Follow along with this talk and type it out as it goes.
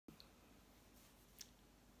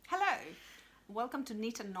welcome to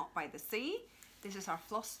Neat and Not by the Sea. This is our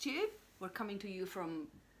Flosstube. We're coming to you from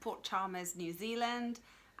Port Chalmers, New Zealand,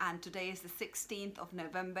 and today is the 16th of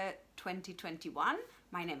November 2021.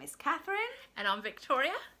 My name is Catherine. And I'm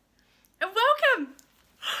Victoria. And welcome!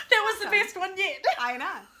 That was the best one yet. I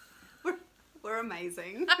know. We're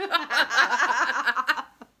amazing.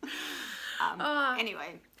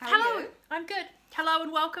 Anyway, how hello. are you? I'm good. Hello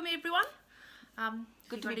and welcome everyone.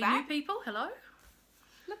 Good to be any back. new people, hello.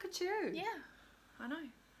 Look at you. Yeah, I know.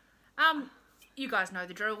 You guys know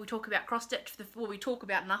the drill. We talk about cross stitch we talk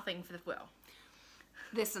about nothing for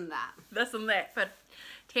This and that. this and that for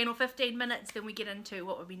 10 or 15 minutes. Then we get into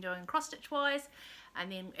what we've been doing cross stitch wise,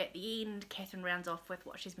 and then at the end, Catherine rounds off with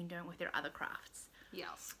what she's been doing with her other crafts.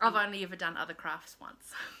 Yes. I've only ever done other crafts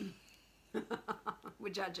once.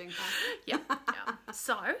 We're judging. Yeah.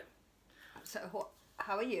 So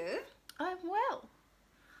how are you? I'm well.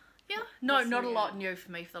 Yeah. No, not a lot new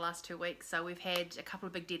for me for the last 2 weeks. So we've had a couple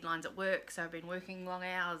of big deadlines at work. So I've been working long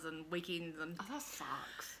hours and weekends and Oh, that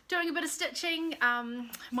sucks. doing a bit of stitching.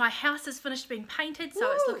 My house is finished being painted, so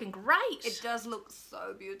it's looking great. It does look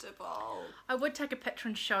so beautiful. I would take a picture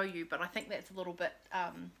and show you, but I think that's a little bit,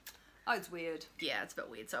 Oh, it's weird. yeah, it's a bit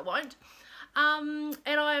weird, so I won't. And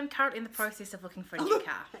I am currently in the process of looking for a new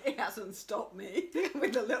car. It hasn't stopped me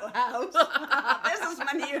with the little house. This is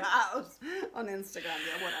my new house on Instagram.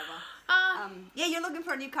 Yeah, whatever. Yeah, you're looking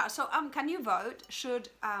for a new car. So can you vote? Should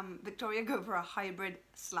Victoria go for a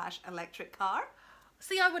hybrid/electric car?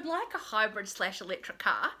 See, I would like a hybrid/electric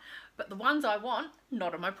car, but the ones I want,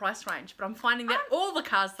 not in my price range. But I'm finding that all the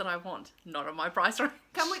cars that I want, not in my price range.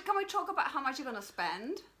 Can we talk about how much you're gonna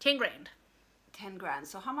spend? 10 grand. 10 grand.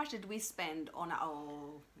 So how much did we spend on?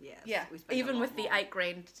 Oh, yes. Yeah, we spent a even lot with the more. 8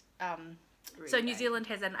 grand. So New Rebate. Zealand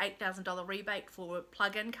has an $8,000 rebate for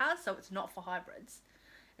plug-in cars, so it's not for hybrids.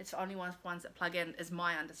 It's for only ones that plug in, is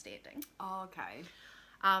my understanding. Oh, okay.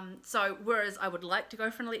 So whereas I would like to go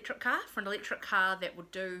for an electric car that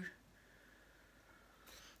would do,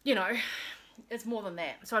 you know, it's more than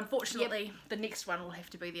that. So unfortunately, the next one will have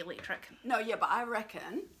to be the electric. No, yeah, but I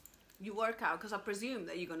reckon you work out, because I presume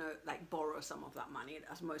that you're gonna like borrow some of that money,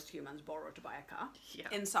 as most humans borrow to buy a car,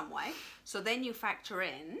 in some way. So then you factor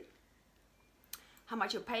in how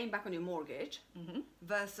much you're paying back on your mortgage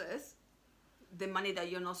versus the money that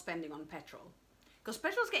you're not spending on petrol. Because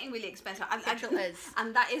petrol's getting really expensive. Petrol is.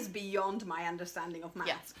 And that is beyond my understanding of maths.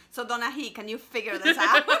 Yeah. So Donahi, can you figure this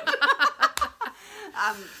out?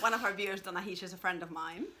 One of our viewers, Donahi, she's a friend of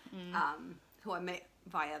mine, who I met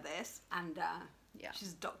via this, and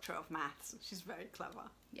she's a doctor of maths. She's very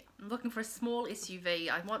clever. Yeah, I'm looking for a small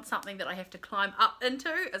SUV. I want something that I have to climb up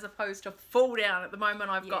into as opposed to fall down. At the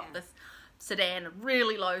moment, I've got this sedan,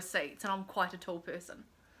 really low seats, and I'm quite a tall person.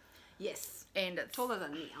 Yes. And it's Taller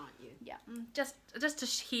than me, aren't you? Yeah, just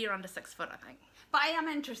here under 6 foot, I think. But I am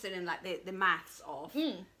interested in like the maths of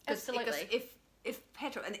absolutely. Because if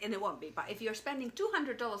petrol, and it won't be, but if you're spending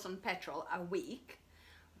 $200 on petrol a week,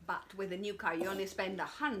 but with a new car you only spend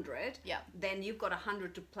 100, then you've got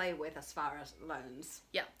 100 to play with as far as loans.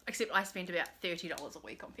 Yeah, except I spend about $30 a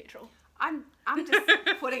week on petrol. I'm just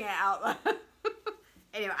putting it out there.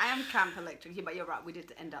 Anyway, I am camp electric here, but you're right, we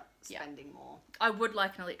did end up spending more. I would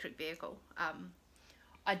like an electric vehicle.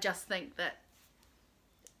 I just think that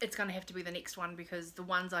it's going to have to be the next one, because the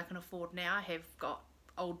ones I can afford now have got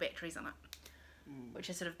old batteries in it, which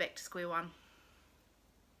is sort of back to square one.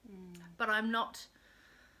 But I'm not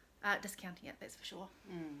discounting it, that's for sure.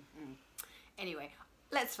 Anyway,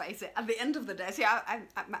 let's face it, at the end of the day, see,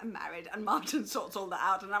 I'm married and Martin sorts all that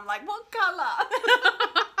out, and I'm like, what colour?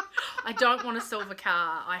 I don't want a silver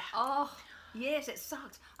car. Oh, yes, it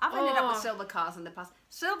sucks. I've ended up with silver cars in the past.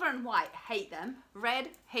 Silver and white, hate them. Red,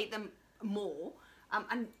 hate them more.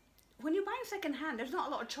 And when you're buying second hand, there's not a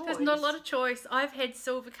lot of choice. There's not a lot of choice. I've had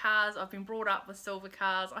silver cars. I've been brought up with silver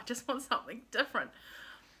cars. I just want something different.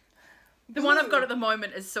 The one I've got at the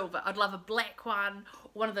moment is silver. I'd love a black one, or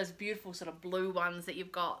one of those beautiful sort of blue ones that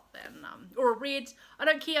you've got, and or a red. I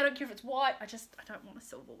don't care. I don't care if it's white. I don't want a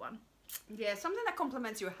silver one. Yeah, something that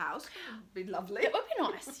complements your house would be lovely. It would be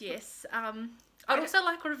nice, yes. I'd also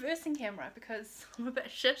like a reversing camera, because I'm a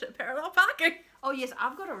bit shit at parallel parking. Oh yes,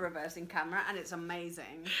 I've got a reversing camera and it's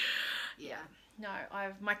amazing. Yeah. No,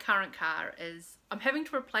 my current car is... I'm having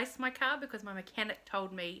to replace my car because my mechanic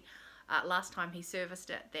told me last time he serviced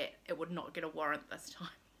it that it would not get a warrant this time.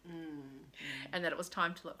 And that it was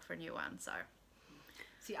time to look for a new one, so...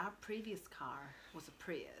 See, our previous car was a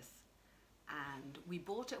Prius. And we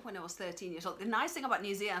bought it when I was 13 years old. The nice thing about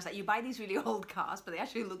New Zealand is that you buy these really old cars, but they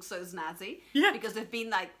actually look so snazzy. Yeah. Because they've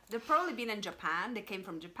probably been in Japan. They came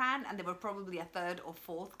from Japan, and they were probably a third or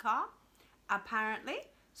fourth car, apparently.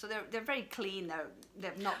 So they're very clean.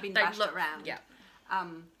 They've not been bashed around. Yeah.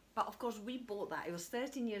 But of course we bought that. It was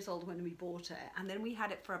 13 years old when we bought it, and then we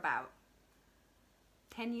had it for about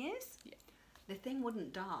 10 years. Yeah. The thing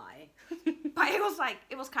wouldn't die, but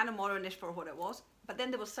it was kind of modernish for what it was. But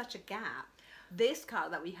then there was such a gap. This car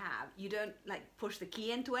that we have, you don't like push the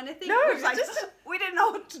key into anything. No, it was like we didn't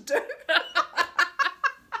know what to do.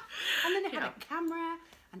 And then it had a camera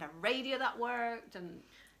and a radio that worked, and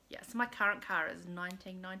yeah. So my current car is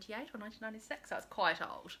 1998 or 1996, so it's quite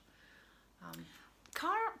old.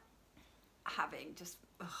 Car having just.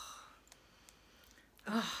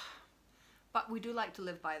 But we do like to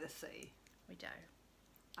live by the sea. We do.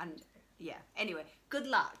 And yeah. Anyway, good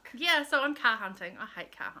luck. Yeah. So I'm car hunting. I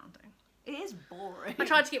hate car hunting. It is boring. I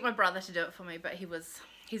tried to get my brother to do it for me, but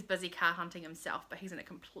he's busy car hunting himself, but he's in a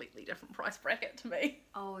completely different price bracket to me.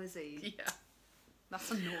 Oh, is he? Yeah.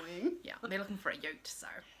 That's annoying. Yeah, they're looking for a ute, so.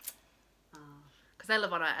 Because they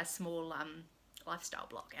live on a small lifestyle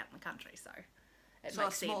block out in the country, so it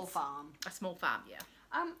makes sense. A small farm. A small farm, yeah.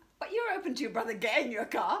 But you're open to your brother getting your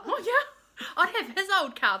car. Oh, yeah. I have his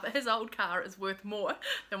old car, but his old car is worth more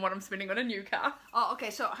than what I'm spending on a new car. Oh,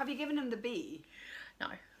 okay, so have you given him the B? No.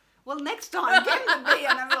 Well, next time, give him the B,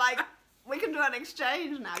 and I'm like, we can do an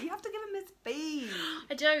exchange now. You have to give him his B.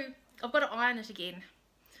 I do. I've got to iron it again.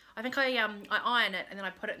 I think I iron it and then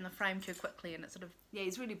I put it in the frame too quickly and it sort of... Yeah,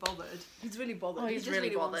 he's really bothered. He's really bothered. Oh, he's he just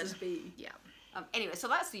really bothered. wants his B. Yeah. Anyway, so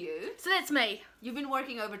that's you. So that's me. You've been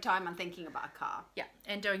working overtime and thinking about a car. Yeah,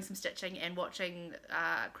 and doing some stitching and watching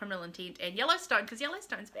Criminal Intent and Yellowstone, because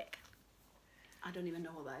Yellowstone's back. I don't even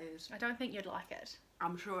know what that is. I don't think you'd like it.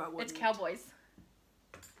 I'm sure I wouldn't. It's cowboys.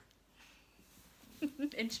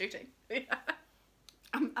 And shooting. Yeah.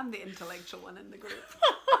 I'm the intellectual one in the group.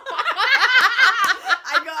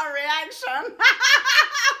 I got a reaction.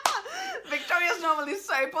 Victoria's normally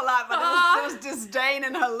so polite, but there was disdain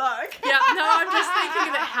in her look. Yeah, no, I'm just thinking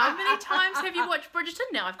about how many times have you watched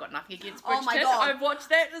Bridgerton? Now I've got nothing against Bridgerton. Oh my God. I've watched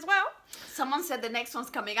that as well. Someone said the next one's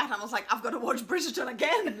coming out, and I was like, I've got to watch Bridgerton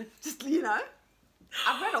again. Just, you know.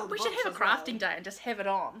 I've read all the books. We should have a crafting day and just have it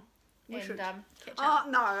on. We should. Catch up. Oh,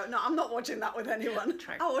 no, I'm not watching that with anyone.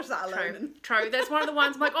 True. I'll watch that alone. True. That's one of the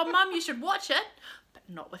ones I'm like, oh, Mum, you should watch it, but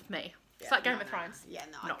not with me. It's like Game of Thrones. Yeah,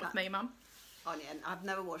 no, not with me, Mum. Oh, yeah, I've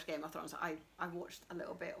never watched Game of Thrones. I watched a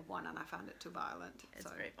little bit of one and I found it too violent. It's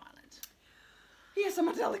very violent. Yes, I'm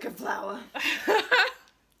a delicate flower.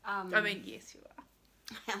 I mean, yes, you are.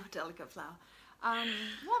 I am a delicate flower.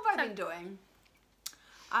 What have I been doing?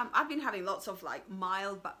 I've been having lots of like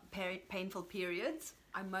mild but painful periods.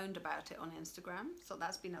 I moaned about it on Instagram, so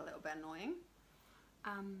that's been a little bit annoying.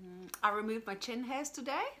 I removed my chin hairs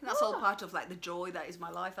today. That's all part of like the joy that is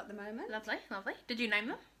my life at the moment. Lovely, lovely. Did you name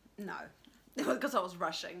them? No, because I was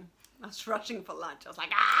rushing. I was rushing for lunch. I was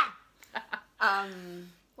like, ah!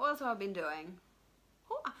 What else have I been doing?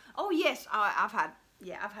 Oh yes, I've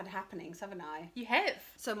had happenings, haven't I? You have.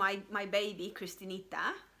 So my baby,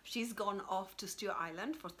 Cristinita, she's gone off to Stewart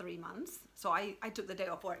Island for 3 months. So I took the day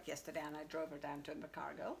off work yesterday and I drove her down to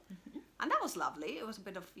Invercargill. And that was lovely. It was a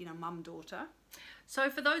bit of, mum-daughter. So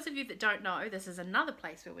for those of you that don't know, this is another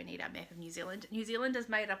place where we need our map of New Zealand. New Zealand is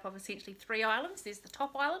made up of essentially 3 islands. There's the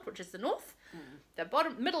top island, which is the north. The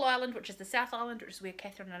middle island, which is the south island, which is where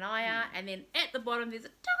Catherine and I are. And then at the bottom, there's a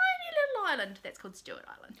tiny little island that's called Stewart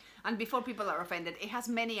Island. And before people are offended, it has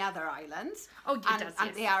many other islands. Oh, it does,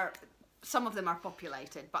 and yes. Some of them are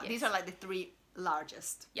populated, but these are like the 3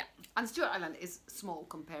 largest. Yeah. And Stewart Island is small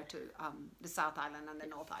compared to the South Island and the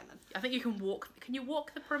North Island. I think you can walk. Can you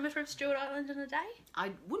walk the perimeter of Stewart Island in a day?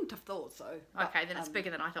 I wouldn't have thought so. But, okay, then it's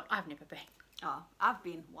bigger than I thought. I've never been. Oh, I've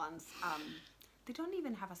been once. They don't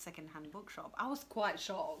even have a second-hand bookshop. I was quite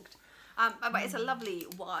shocked. But it's a lovely,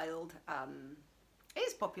 wild. It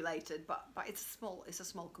is populated, but it's a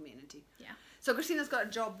small community. Yeah. So Christina's got a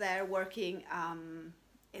job there working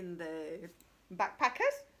in the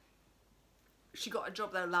backpackers. She got a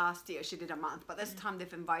job there last year. She did a month, but this time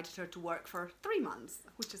they've invited her to work for 3 months,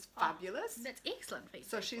 which is fabulous. That's excellent feedback.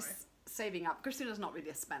 So she's saving up. Christina's not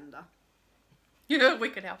really a spender. Yeah, we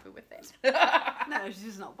could help her with that. No, she's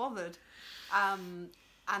just not bothered. And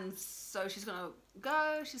so she's gonna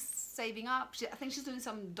go. She's saving up. I think she's doing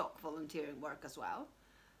some doc volunteering work as well.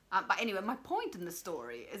 But anyway, my point in the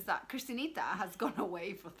story is that Cristinita has gone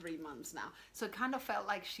away for 3 months now. So it kind of felt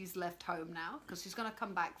like she's left home now because she's going to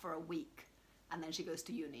come back for a week and then she goes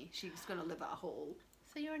to uni. She's going to live at a hall.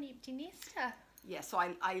 So you're an empty nester. Yeah, so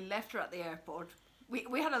I left her at the airport.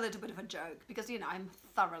 We had a little bit of a joke because, I'm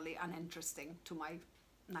thoroughly uninteresting to my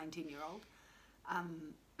 19-year-old.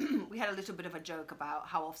 We had a little bit of a joke about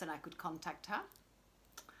how often I could contact her.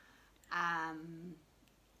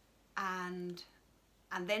 And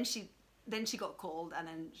And then she got called, and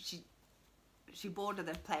then she boarded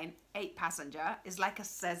the plane, 8 passenger. It's like a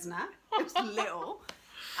Cessna. It's little.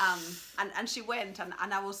 And she went, and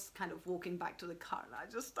I was kind of walking back to the car, and I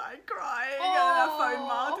just started crying. And then I phoned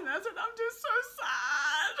Martin, and I said, I'm just so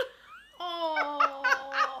sad.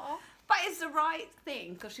 Oh. But it's the right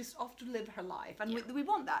thing, because she's off to live her life. And we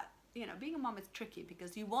want that. You know, being a mum is tricky,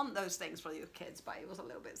 because you want those things for your kids, but it was a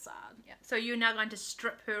little bit sad. Yeah. So you're now going to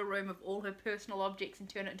strip her room of all her personal objects and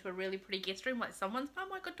turn it into a really pretty guest room like someone's mum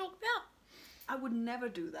I could talk about? I would never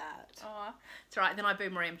do that. Oh, it's alright. Then I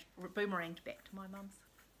boomeranged back to my mum's.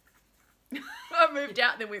 I moved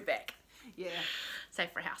out and then went back. Yeah.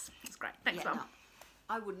 Save for a house. It's great. Thanks, Mum. No,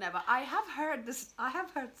 I would never. I have heard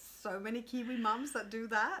so many Kiwi mums that do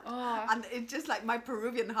that. Oh. And it's just like my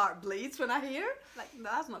Peruvian heart bleeds when I hear. Like,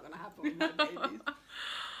 that's not going to happen with my babies.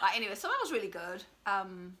 Anyway, so that was really good.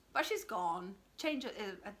 But she's gone. Change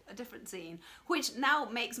a different scene. Which now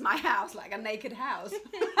makes my house like a naked house.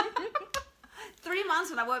 3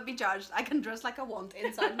 months and I won't be judged. I can dress like I want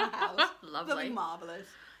inside my house. Lovely. It'll be marvellous.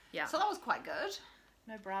 Yeah. So that was quite good.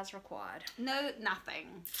 No bras required. No, nothing.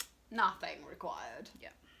 Nothing required. Yeah.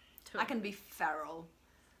 I can be feral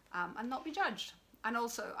and not be judged. And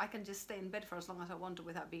also, I can just stay in bed for as long as I want to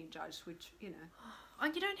without being judged, which, you know.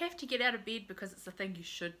 And you don't have to get out of bed because it's the thing you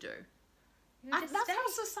should do. That's how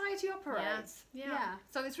society operates. Yeah.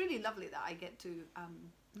 So it's really lovely that I get to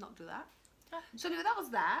not do that. So anyway, that was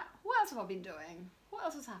that. What else have I been doing? What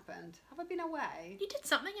else has happened? Have I been away? You did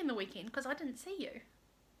something in the weekend because I didn't see you.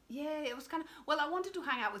 Yeah, it was kind of... Well, I wanted to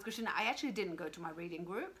hang out with Christina. I actually didn't go to my reading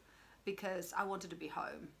group because I wanted to be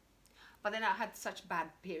home. But then I had such bad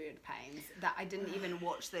period pains that I didn't even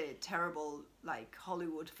watch the terrible, like,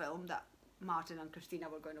 Hollywood film that Martin and Christina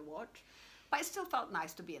were going to watch. But it still felt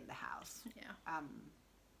nice to be in the house. Yeah.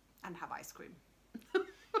 And have ice cream.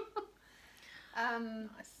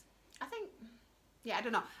 Nice. I think... Yeah, I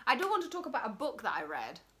don't know. I do want to talk about a book that I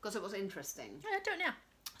read because it was interesting. Yeah, do it now.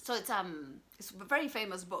 So it's a very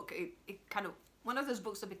famous book. It kind of one of those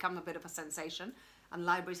books that become a bit of a sensation, and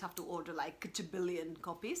libraries have to order like a billion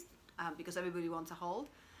copies because everybody wants a hold.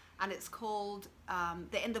 And it's called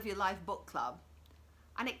The End of Your Life Book Club,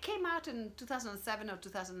 and it came out in 2007 or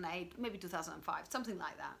 2008, maybe 2005, something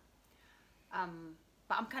like that.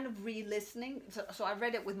 But I'm kind of re-listening. So I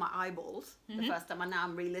read it with my eyeballs the first time, and now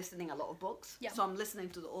I'm re-listening a lot of books. Yep. So I'm listening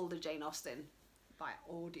to all the Jane Austen by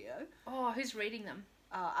audio. Oh, who's reading them?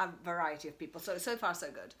 A variety of people. So far so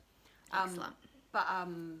good. Excellent. But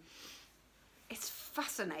it's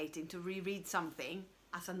fascinating to reread something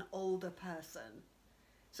as an older person.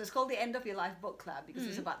 So it's called The End of Your Life Book Club because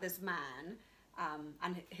it's about this man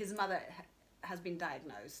and his mother has been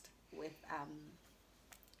diagnosed with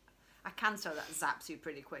a cancer that zaps you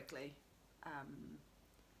pretty quickly.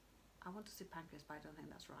 I want to say pancreas, but I don't think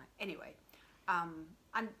that's right. Anyway,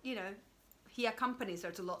 and you know, he accompanies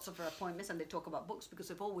her to lots of her appointments and they talk about books because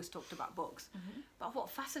they've always talked about books. But what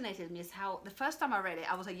fascinated me is how the first time I read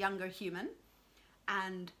it, I was a younger human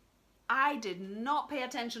and I did not pay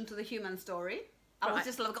attention to the human story. I was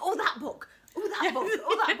just like, oh, that book, oh, that book,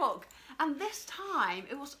 oh, that book. And this time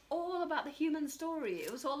it was all about the human story.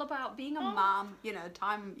 It was all about being a mom, you know,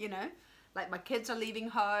 time, you know, like my kids are leaving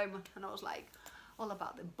home and I was like, all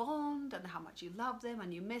about the bond and how much you love them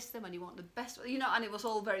and you miss them and you want the best, you know, and it was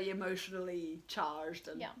all very emotionally charged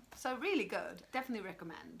and so really good. Definitely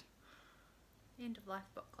recommend. End of Life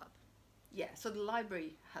Book Club. Yeah, so the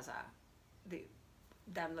library has the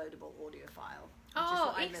downloadable audio file.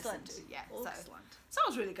 Oh, excellent. Yeah, excellent. So it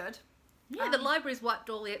was really good. Yeah, the library's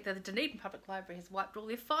wiped all the Dunedin Public Library has wiped all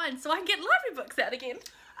their fines, so I can get library books out again.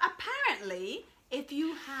 Apparently, if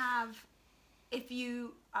you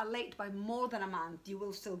are late by more than a month, you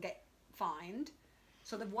will still get fined.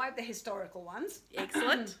 So they've wiped the historical ones.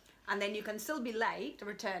 Excellent. And then you can still be late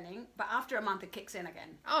returning, but after a month it kicks in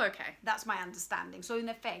again. Oh, okay. That's my understanding. So in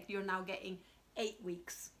effect, you're now getting 8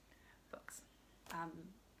 weeks books,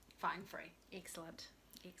 fine free. Excellent.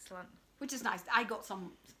 Excellent. Which is nice. I got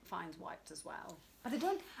some fines wiped as well. But they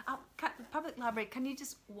don't, public library, can you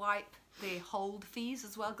just wipe the hold fees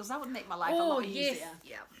as well? Because that would make my life a lot easier.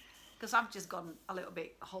 Yeah. Because I've just gone a little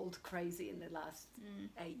bit hold crazy in the last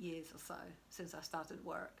 8 years or so since I started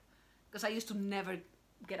work. Because I used to never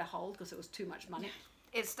get a hold because it was too much money.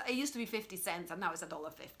 It used to be 50 cents and now it's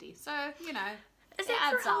 $1.50. So, you know, is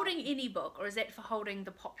that for holding any book or is that for holding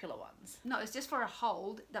the popular ones? No, it's just for a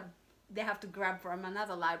hold that they have to grab from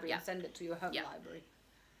another library and send it to your home library.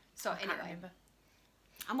 So anyway,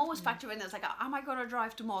 I'm always factoring this like, am I going to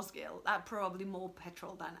drive to Mosgiel? That's probably more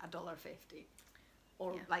petrol than $1.50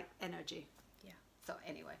 or like energy. Yeah. So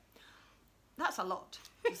anyway, That's a lot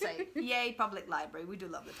to say. Yay, public library. We do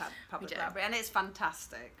love the public library, and it's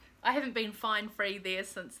fantastic. I haven't been fine free there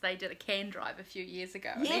since they did a can drive a few years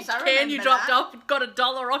ago. Yes, and I remember can you dropped that. off got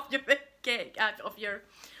 $1 off your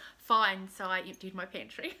fine, so I emptied my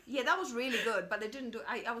pantry. Yeah, that was really good, but they didn't do.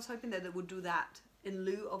 I was hoping that they would do that in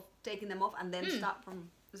lieu of taking them off and then start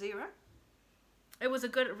from zero. It was a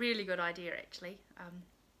really good idea, actually.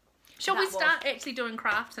 Shall we start actually doing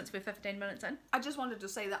craft since we're 15 minutes in? I just wanted to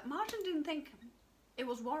say that Martin didn't think it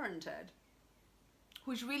was warranted,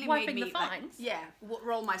 which really Wiping made me the fines?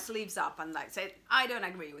 roll my sleeves up and like say, I don't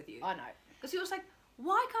agree with you. I know. Because he was like,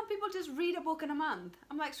 why can't people just read a book in a month?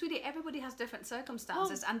 I'm like, sweetie, everybody has different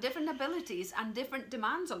circumstances and different abilities and different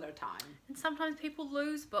demands on their time. And sometimes people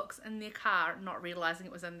lose books in their car, not realising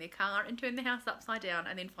it was in their car, and turn the house upside down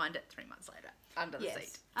and then find it 3 months later under the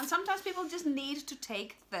seat. And sometimes people just need to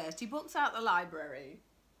take 30 books out of the library.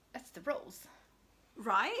 That's the rules.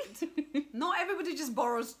 Right? Not everybody just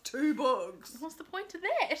borrows 2 books. What's the point of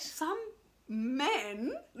that? Some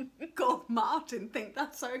men called Martin think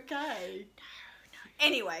that's okay. No.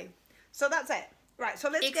 Anyway, so that's it. Right, so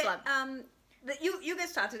let's get you get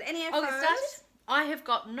started. Any FOs? I'll get started. I have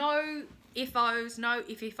got no FOs, no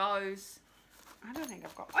FFOs. I don't think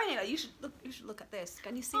I've got. Oh, anyway, you should look at this.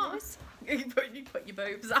 Can you see this? You put your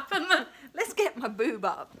boobs up in the. Let's get my boob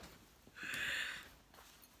up.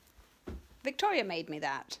 Victoria made me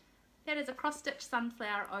that. That is a cross-stitch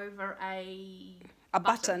sunflower over a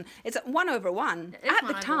button. It's a 1/1. At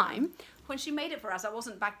the time, 1/1. when she made it for us, I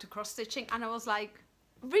wasn't back to cross-stitching, and I was like,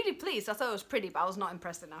 really pleased. I thought it was pretty, but I was not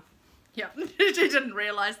impressed enough. Yeah, she didn't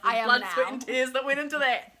realise the blood, sweat and tears that went into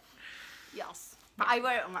that. Yes. But I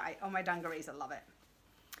wear it on my dungarees. I love it.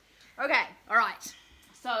 Okay, alright.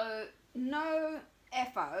 So, no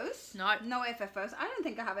FOs. No. No FFOs. I don't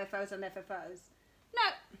think I have FOs and FFOs.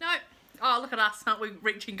 No. Oh, look at us, aren't we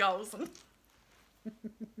reaching goals?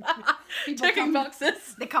 People Ticking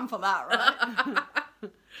boxes. They come for that,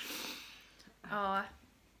 right? Oh.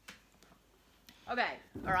 Okay.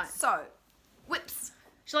 Alright. So, whips.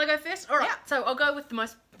 Shall I go first? Alright, Yeah. so I'll go with the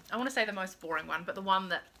most, I want to say the most boring one, but the one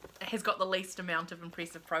that has got the least amount of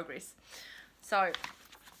impressive progress. So,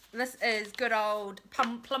 this is good old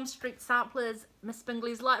Plum Street Samplers, Miss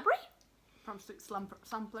Bingley's Library. Plum Street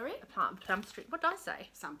Samplery? Plum Street, what did I say?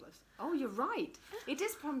 Samplers. Oh, you're right. It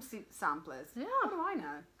is Plum Street Samplers. Yeah. What do I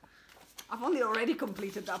know? I've only already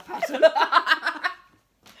completed that pattern.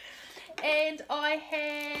 And I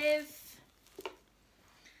have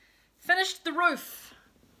finished the roof.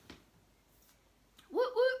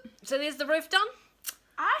 Whoop whoop. So there's the roof done.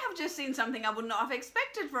 I have just seen something I would not have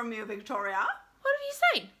expected from you, Victoria. What have you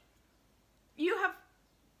seen? You have...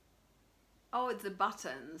 Oh, it's the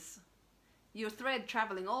buttons. Your thread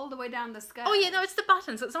travelling all the way down the skirt. Oh yeah, no, it's the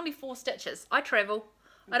buttons. It's only 4 stitches. I travel.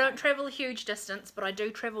 Okay. I don't travel a huge distance, but I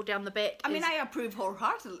do travel down the back. I mean, I approve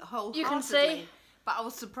wholeheartedly. You can see. But I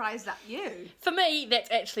was surprised at you. For me,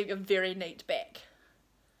 that's actually a very neat back.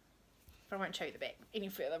 But I won't show you the back any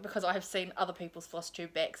further because I have seen other people's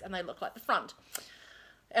Flosstube backs and they look like the front.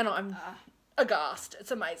 And I'm aghast.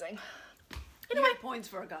 It's amazing. Anyway, you get points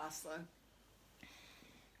for aghast though.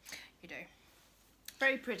 You do.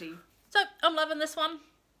 Very pretty. So, I'm loving this one.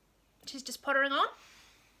 She's just pottering on.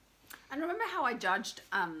 And remember how I judged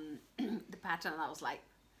the pattern and I was like,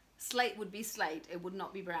 slate would be slate, it would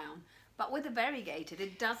not be brown. But with the variegated,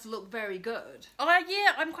 it does look very good. Oh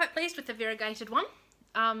yeah, I'm quite pleased with the variegated one.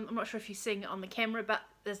 I'm not sure if you're seeing it on the camera, but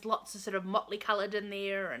there's lots of sort of motley coloured in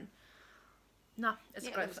there and... No, it's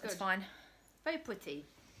good. It's fine. Very pretty.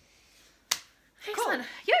 Excellent.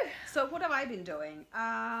 Cool. You! So what have I been doing?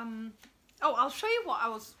 Oh, I'll show you what I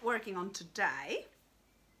was working on today.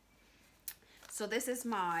 So this is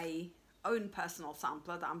my own personal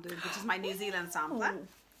sampler that I'm doing, which is my New Zealand sampler. Oh.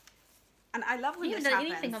 And I love when you this haven't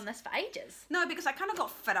happens. done anything on this for ages. No, because I kind of got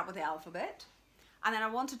fed up with the alphabet. And then I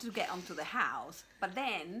wanted to get onto the house. But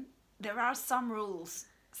then there are some rules,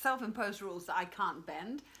 self-imposed rules that I can't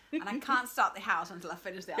bend. And I can't start the house until I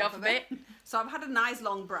finish the alphabet. So I've had a nice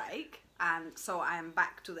long break. And so I am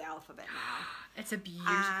back to the alphabet now. It's a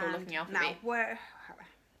beautiful looking alphabet. Now, where...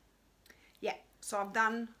 Yeah, so I've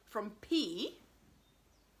done from P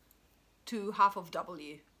to half of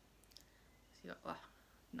W. So you got,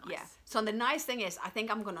 nice. Yeah. So the nice thing is, I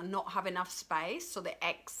think I'm going to not have enough space. So the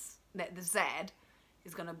X, the Z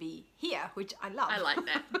is going to be here, which I love. I like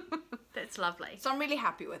that. That's lovely. So I'm really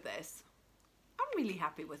happy with this. I'm really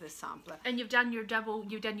happy with this sampler. And you've done your Enya?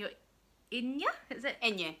 Is it?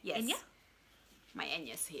 Enya, yes. Enya? My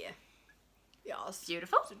Enya's here. Yes.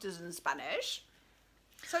 Beautiful. So it is in Spanish.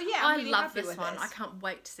 So yeah, I I'm really love happy this with one. this. I can't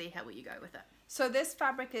wait to see how you go with it. So this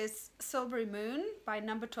fabric is Silvery Moon by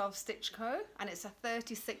No. 12 Stitch Co. And it's a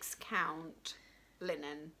 36 count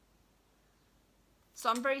linen. So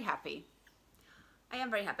I'm very happy. I am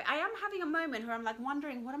very happy. I am having a moment where I'm like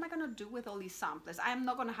wondering, what am I going to do with all these samplers? I am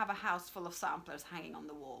not going to have a house full of samplers hanging on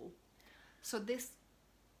the wall. So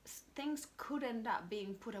things could end up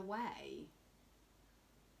being put away.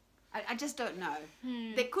 I just don't know.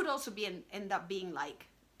 They could also end up being like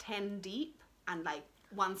 10 deep and like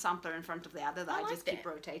one sampler in front of the other that I just keep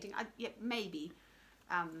rotating. Yeah, maybe.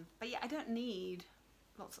 But yeah, I don't need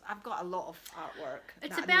lots. I've got a lot of artwork.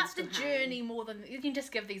 It's about the journey more than you can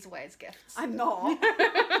just give these away as gifts. I'm not.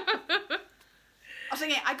 I was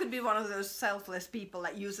thinking I could be one of those selfless people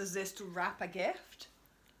that uses this to wrap a gift,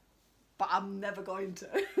 but I'm never going to.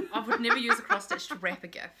 I would never use a cross stitch to wrap a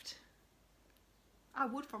gift. I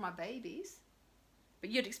would for my babies. But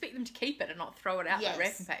you'd expect them to keep it and not throw it out like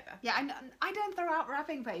wrapping paper. Yeah, I don't throw out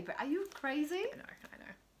wrapping paper. Are you crazy? I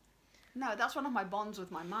know. No, that's one of my bonds with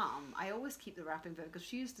my mum. I always keep the wrapping paper because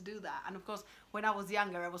she used to do that. And of course, when I was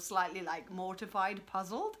younger, I was slightly like mortified,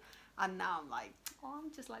 puzzled. And now I'm like, oh,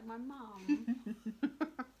 I'm just like my mum.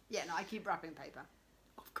 Yeah, no, I keep wrapping paper.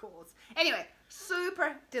 Of course. Anyway,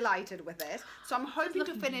 super delighted with this. So I'm hoping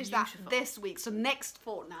to finish that this week. So next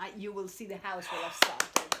fortnight, you will see the house will have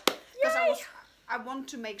started. Because I want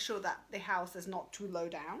to make sure that the house is not too low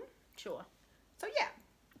down. Sure. So yeah.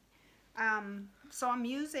 So I'm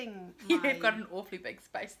using You've got an awfully big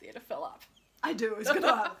space there to fill up. I do. It's gonna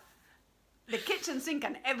have the kitchen sink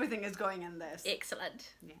and everything is going in this.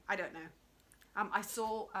 Excellent. Yeah, I don't know. I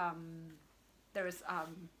saw there is I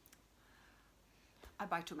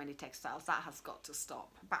buy too many textiles. That has got to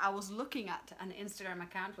stop. But I was looking at an Instagram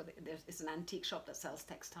account where it's an antique shop that sells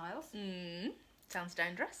textiles. Sounds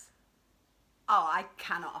dangerous. Oh, I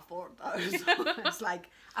cannot afford those. It's like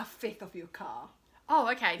a fifth of your car. Oh,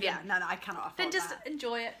 okay. Yeah, no, I cannot afford Then just that.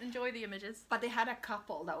 enjoy it. Enjoy the images. But they had a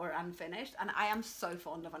couple that were unfinished, and I am so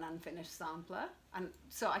fond of an unfinished sampler, and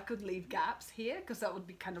so I could leave gaps here because that would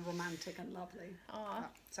be kind of romantic and lovely. Aww.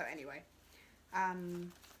 So anyway,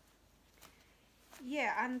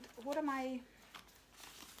 yeah, and what am I?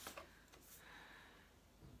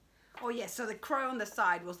 Oh yes, so the crow on the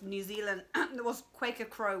side was New Zealand. It was Quaker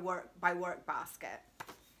Crow by Workbasket.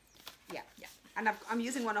 Yeah, yeah, and I'm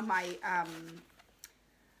using one of my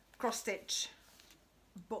cross stitch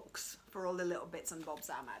books for all the little bits and bobs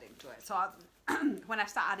that I'm adding to it. So when I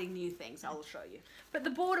start adding new things, I'll show you. But the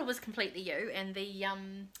border was completely you, and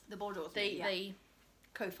the border was the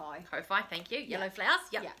Kowhai. Kowhai, thank you. Yellow flowers.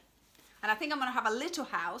 Yep. Yeah. And I think I'm gonna have a little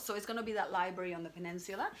house, so it's gonna be that library on the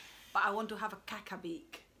peninsula, but I want to have a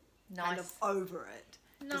kakabeak kind of over it.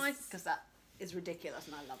 Nice. Because that is ridiculous,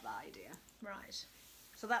 and I love that idea. Right.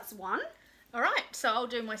 So that's one. All right, so I'll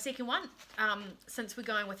do my second one, since we're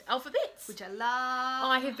going with alphabets. Which I love.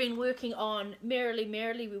 I have been working on Merrily,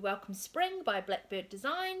 Merrily, We Welcome Spring by Blackbird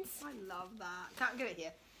Designs. I love that. Can't give it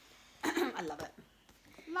here. I love it.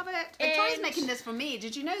 Love it. Victoria's making this for me.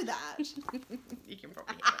 Did you know that? You can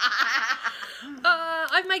probably hear it.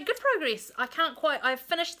 I've made good progress. I've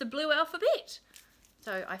finished the blue alphabet.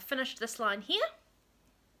 So I finished this line here.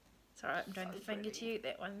 Sorry, I'm doing the finger to you,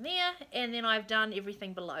 that one there. And then I've done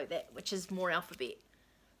everything below that, which is more alphabet.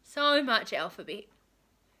 So much alphabet.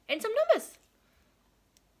 And some numbers.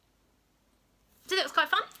 So that was quite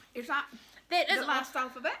fun. Is that the last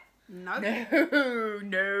alphabet? No.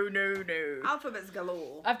 No. Alphabets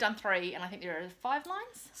galore. I've done 3, and I think there are 5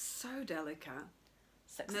 lines. So delicate.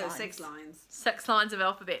 6 lines. 6 lines. 6 lines of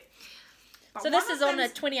alphabet. But so this is on a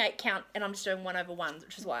 28 count, and I'm just doing 1/1s,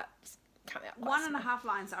 which is why it's come out quite 1.5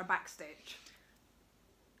 lines are backstitch.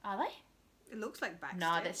 Are they? It looks like backstitch.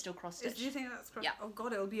 No, that's still cross stitch. Do you think that's cross? Yeah. Oh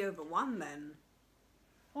god, it'll be over 1 then.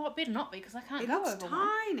 Well, it better not be, because I can't It go looks over 1.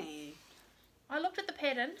 tiny. I looked at the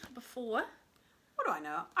pattern before. What do I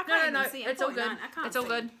know? I can't even see it. It's all good. I can't It's all see.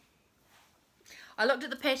 good. I looked at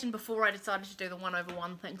the pattern before I decided to do the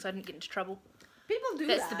 1/1 thing, so I didn't get into trouble. People do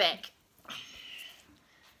That's that. the back.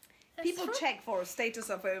 People check for a status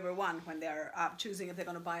of over 1 when they're choosing if they're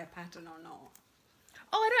going to buy a pattern or not.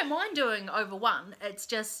 Oh, I don't mind doing over 1. It's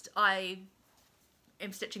just I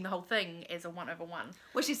am stitching the whole thing as a 1/1.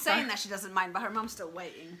 Well, she's saying that she doesn't mind, but her mum's still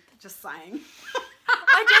waiting. Just saying.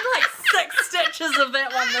 I did like 6 stitches of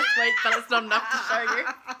that one this week, but it's not enough to show you.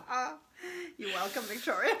 You're welcome,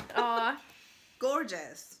 Victoria.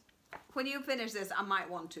 Gorgeous. When you finish this, I might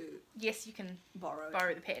want to. Yes, you can borrow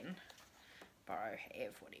the pattern. Borrow,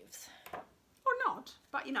 have, whatevs. Or not,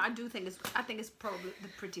 but you know, I think it's probably the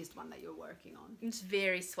prettiest one that you're working on. It's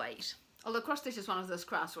very sweet. Although cross stitch is one of those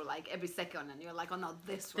crafts where like every second, and you're like, oh no,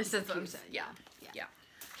 this one's This is cuter. yeah.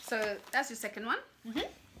 So that's your second one.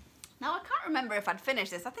 Now I can't remember if I'd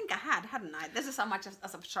finished this. I think I had, hadn't I? This is how much as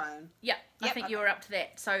I've shown. Yeah, I think you were up to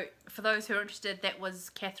that. So for those who are interested, that was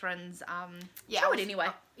Catherine's yeah, show it anyway.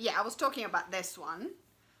 Yeah, I was talking about this one,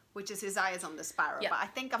 which is his eyes on the sparrow. Yeah. But I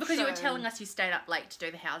think I've because shown... you were telling us you stayed up late to do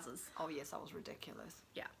the houses. Oh yes, that was ridiculous.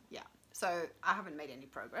 Yeah. Yeah. So I haven't made any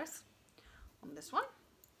progress on this one.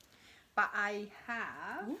 But I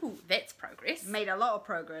have... Ooh, that's progress. Made a lot of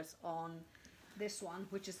progress on this one,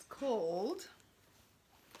 which is called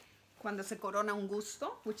Cuando se corona un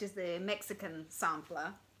gusto, which is the Mexican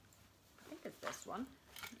sampler. I think it's this one.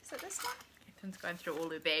 Is it this one? Ethan's going through all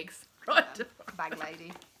her bags. Right. Bag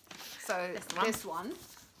lady. So this one,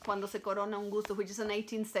 Cuando se corona un gusto, which is an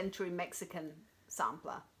 18th century Mexican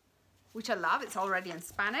sampler, which I love. It's already in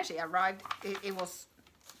Spanish. It arrived, it was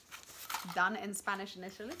done in Spanish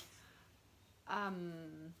initially.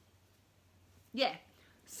 Yeah,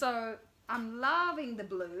 so I'm loving the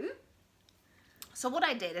blue. So what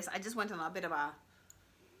I did is I just went on a bit of a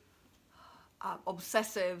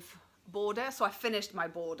obsessive border. So I finished my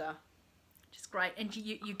border. Which is great. And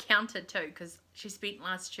you counted too, because she spent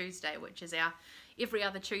last Tuesday, which is our every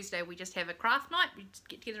other Tuesday we just have a craft night. We just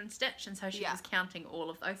get together and stitch, and so she was counting all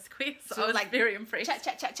of those squares. So I was like very impressed.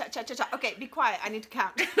 Chat. Okay, be quiet. I need to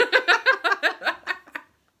count.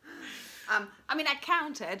 I mean, I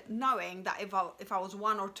counted knowing that if I was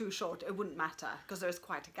 1 or 2 short, it wouldn't matter because there's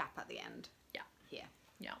quite a gap at the end. Yeah. Here.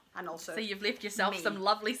 Yeah. And also, so you've left yourself some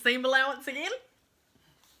lovely seam allowance again.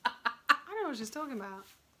 I don't know what she's talking about.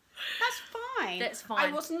 That's fine. That's fine.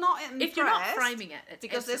 I was not impressed. If you're not framing it, it's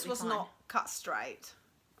because this was fine. not cut straight.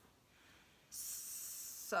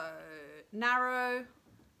 So narrow,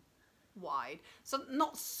 wide. So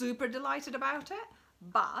not super delighted about it,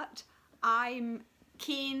 but I'm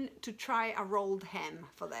keen to try a rolled hem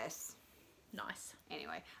for this. Nice.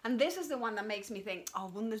 Anyway, and this is the one that makes me think, oh,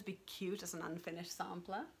 wouldn't this be cute as an unfinished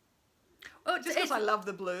sampler? Oh, just because I love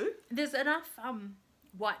the blue. There's enough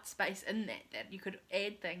white space in that you could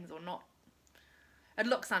add things or not. It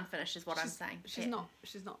looks unfinished is what I'm saying. She's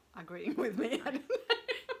not agreeing with me. I don't know.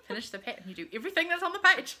 Finish the pattern, you do everything that's on the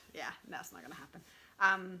page. Yeah, that's not going to happen.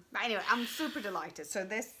 But anyway, I'm super delighted. So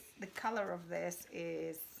the colour of this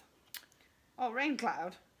is... Oh, rain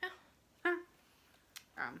cloud. Yeah.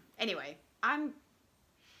 Anyway, I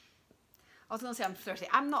was going to say I'm thrifty.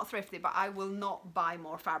 I'm not thrifty, but I will not buy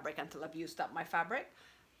more fabric until I've used up my fabric.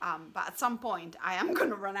 But at some point, I am going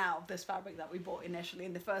to run out of this fabric that we bought initially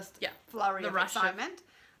in the first flurry of excitement.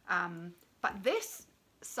 But this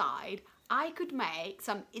side, I could make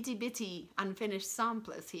some itty-bitty unfinished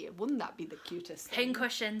samplers here. Wouldn't that be the cutest thing? Pin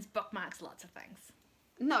cushions, bookmarks, lots of things.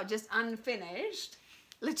 No, just unfinished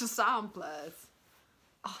little samplers.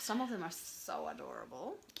 Oh, some of them are so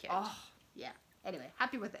adorable. Cute. Oh, yeah. Anyway,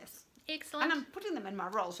 happy with this. Excellent. And I'm putting them in my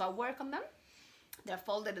roll, so I'll work on them. They're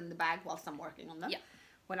folded in the bag whilst I'm working on them. Yeah.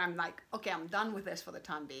 When I'm like, okay, I'm done with this for the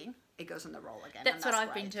time being, it goes in the roll again. That's what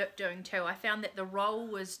I've been doing too. I found that the roll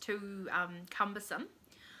was too cumbersome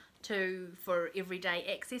for everyday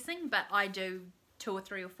accessing, but I do 2 or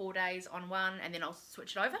 3 or 4 days on one, and then I'll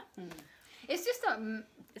switch it over. It's just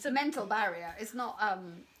it's a mental barrier. It's not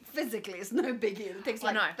physically. It's no biggie. It takes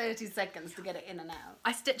like 30 seconds to get it in and out.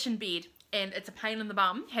 I stitch in bed, and it's a pain in the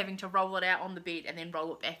bum having to roll it out on the bed and then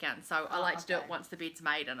roll it back in. So I like to do it once the bed's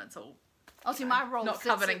made and it's all. Oh, see, my roll not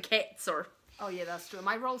covered in cats or. Oh yeah, that's true.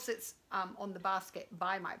 My roll sits on the basket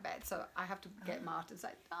by my bed, so I have to get Martin to say,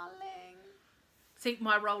 darling. See,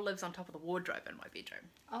 my roll lives on top of the wardrobe in my bedroom.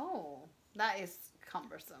 Oh, that is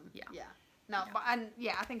cumbersome. Yeah. Yeah. No, but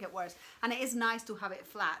I think it works, and it is nice to have it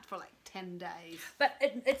flat for like 10 days. But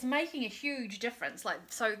it's making a huge difference. Like,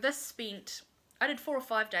 so I did 4 or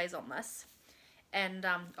 5 days on this, and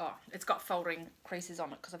it's got folding creases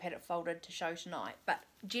on it because I've had it folded to show tonight. But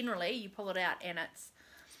generally, you pull it out and it's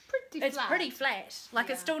pretty flat. Like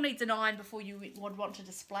it still needs an iron before you would want to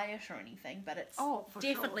display it or anything. But it's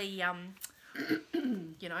definitely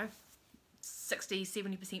you know,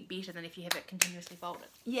 60-70% better than if you have it continuously folded.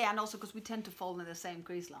 Yeah, and also because we tend to fold in the same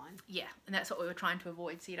crease line. Yeah, and that's what we were trying to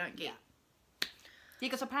avoid, so you don't get... Yeah,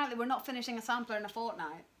 because apparently we're not finishing a sampler in a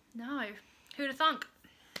fortnight. No. Who'd have thunk?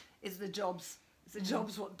 It's the jobs. It's the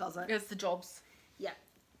jobs what does it. It's the jobs. Yeah.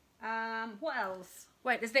 What else?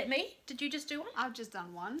 Wait, is that me? Did you just do one? I've just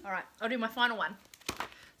done one. All right, I'll do my final one.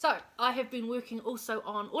 So, I have been working also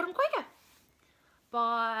on Autumn Quaker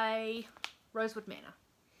by Rosewood Manor,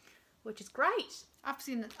 which is great. I've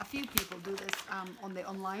seen a few people do this on their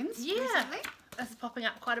onlines recently. This is popping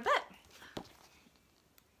up quite a bit.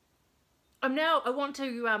 I want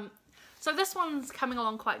to, so this one's coming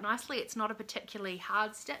along quite nicely. It's not a particularly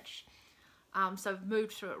hard stitch, so I've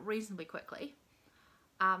moved through it reasonably quickly.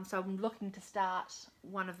 So I'm looking to start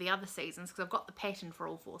one of the other seasons because I've got the pattern for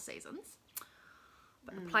all 4 seasons.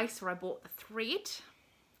 But the place where I bought the thread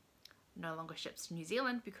no longer ships to New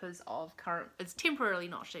Zealand because of it's temporarily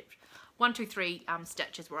not shipped. 123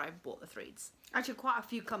 Stitch is where I bought the threads. Actually, quite a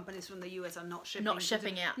few companies from the US are not shipping. Not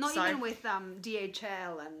shipping out. Not even with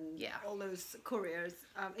DHL and yeah, all those couriers.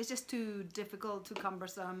 It's just too difficult, too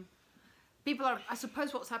cumbersome. People are, I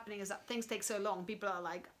suppose what's happening is that things take so long. People are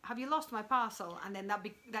like, have you lost my parcel? And then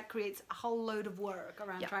that creates a whole load of work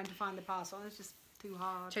around trying to find the parcel. And it's just too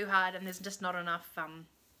hard. Too hard, and there's just not enough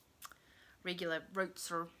regular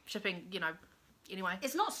routes or shipping, you know, anyway.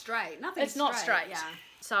 It's not straight. Nothing's It's not straight. Yeah.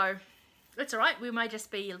 So, it's alright. We may just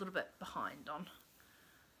be a little bit behind on.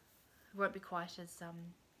 It won't be quite as,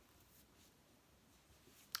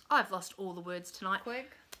 I've lost all the words tonight.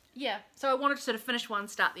 Quick. Yeah, so I wanted to sort of finish one,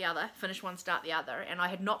 start the other, finish one, start the other, and I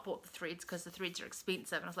had not bought the threads because the threads are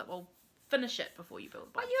expensive, and I was like, well, finish it before you build.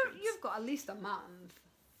 But you've got at least a month.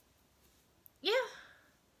 Yeah.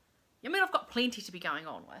 I mean, I've got plenty to be going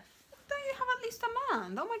on with. Don't you have at least a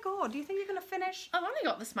month? Oh my god, do you think you're going to finish? I've only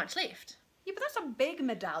got this much left. Yeah, but that's a big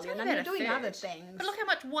medallion, and you're doing other things. But look how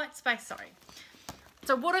much white space, sorry.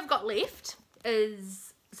 So what I've got left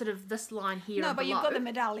is sort of this line here. No, but you've got the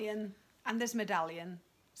medallion and this medallion.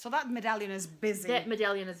 So that medallion is busy. That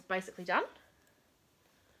medallion is basically done.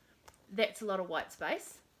 That's a lot of white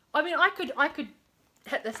space. I mean, I could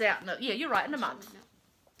hit this out. No, yeah, you're right, in a month.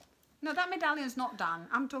 No, that medallion's not done.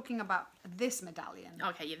 I'm talking about this medallion.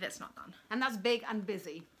 Okay, yeah, that's not done. And that's big and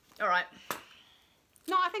busy. All right.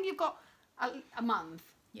 No, I think you've got a month.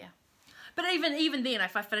 Yeah. But even then,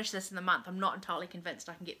 if I finish this in the month, I'm not entirely convinced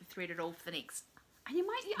I can get the threaded all for the next. And you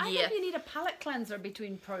might. I think you need a palette cleanser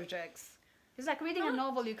between projects. It's like reading a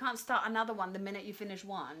novel. You can't start another one the minute you finish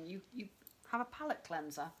one. You have a palette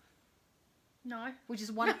cleanser. No. Which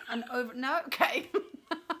is one and over. No, okay.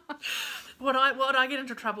 What I get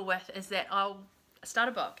into trouble with is that I'll start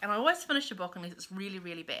a book, and I always finish a book unless it's really,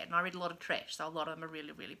 really bad. And I read a lot of trash, so a lot of them are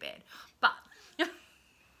really, really bad. But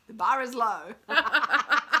the bar is low.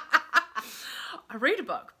 I read a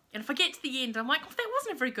book, and if I get to the end, I'm like, oh, that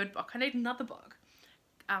wasn't a very good book. I need another book.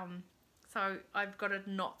 So I've got to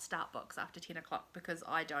not start books after 10 o'clock because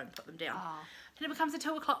I don't put them down. Oh. And it becomes a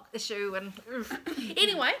 2 o'clock issue, and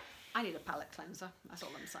anyway. I need a palette cleanser, that's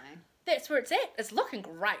all I'm saying. That's where it's at. It's looking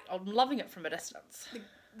great. I'm loving it from a distance.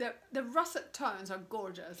 The russet tones are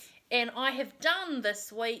gorgeous. And I have done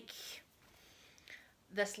this week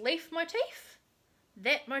this leaf motif,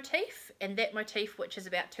 that motif, and that motif, which is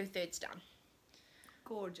about 2/3 done.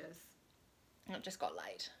 Gorgeous. And it just got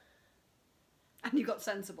late. And you got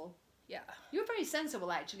sensible. Yeah. You're very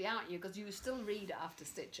sensible actually, aren't you? Because you still read after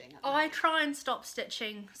stitching. I try and stop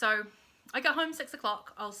stitching. So I go home 6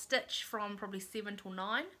 o'clock. I'll stitch from probably 7 till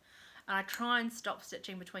 9. And I try and stop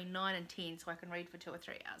stitching between 9 and 10 so I can read for 2 or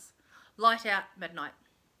 3 hours. Light out, midnight.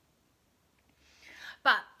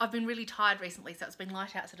 But I've been really tired recently, so it's been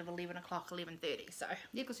light out sort of 11 o'clock, 11:30. So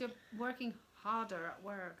yeah, because you're working harder at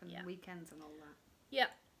work and weekends and all that. Yeah.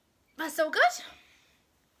 That's all good.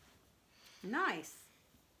 Nice.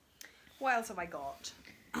 What else have I got?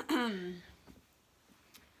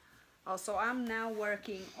 Oh, so I'm now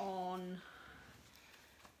working on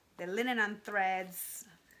the Linen and Threads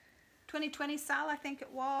 2020 Sal, I think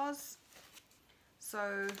it was.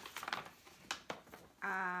 So,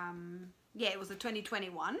 yeah, it was the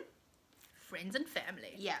 2021. Friends and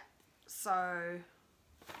family. Yeah. So,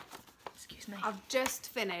 excuse me. I've just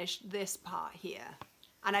finished this part here.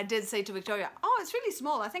 And I did say to Victoria, oh, it's really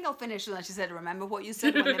small. I think I'll finish it. And she said, remember what you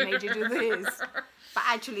said when they made you do this? But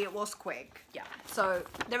actually, it was quick. Yeah. So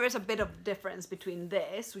there is a bit of difference between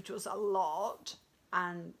this, which was a lot,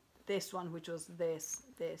 and this one, which was this,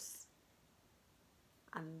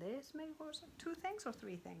 and this. Maybe was it 2 things or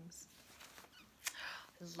 3 things?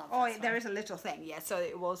 Oh, there is a little thing. Yeah. So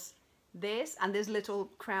it was this and this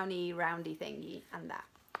little crowny, roundy thingy and that.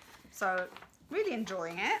 So really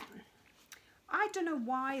enjoying it. I don't know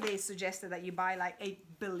why they suggested that you buy like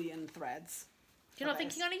 8 billion threads. Do you not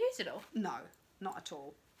think you're going to use it all? No, not at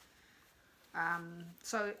all.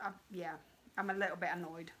 Yeah, I'm a little bit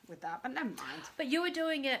annoyed with that, but never mind. But you were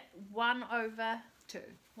doing it 1/2.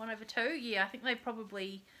 1/2? Yeah, I think they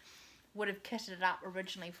probably would have kitted it up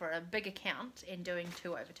originally for a big account and doing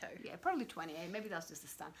 2/2. Yeah, probably 28. Maybe that's just the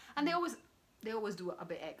stand. And they always do a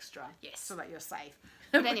bit extra. Yes. So that you're safe.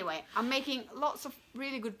 But anyway, I'm making lots of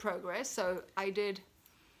really good progress. So I did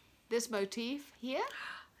this motif here.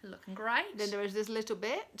 Looking great. Then there is this little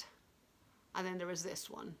bit. And then there is this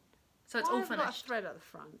one. So it's all finished. I've got a thread at the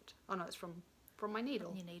front. Oh no, it's from my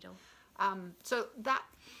needle. Your needle. So that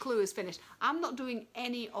clue is finished. I'm not doing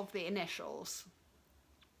any of the initials.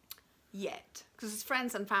 yet, because it's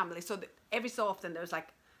friends and family. So every so often there's like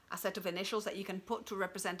a set of initials that you can put to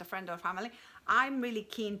represent a friend or family. I'm really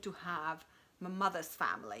keen to have my mother's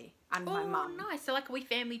family and my mum. Oh, nice. So like a wee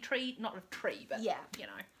family tree, not a tree, but yeah, you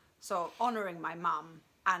know. So honouring my mum,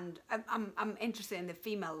 and I'm interested in the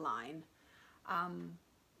female line.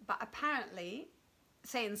 But apparently,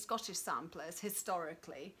 say in Scottish samplers,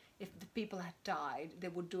 historically, if the people had died, they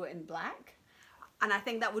would do it in black. And I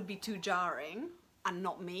think that would be too jarring and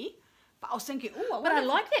not me. But I was thinking, oh, But I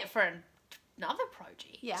like that for another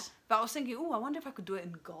project. Yeah, but I was thinking, oh, I wonder if I could do it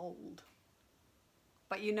in gold.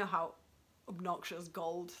 But you know how obnoxious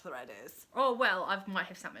gold thread is. Oh, well, I might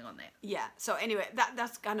have something on that. Yeah, so anyway,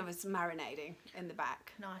 that's kind of it's marinating in the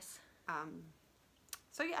back. Nice.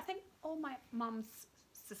 So yeah, I think all my mum's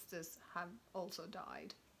sisters have also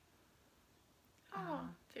died. Oh,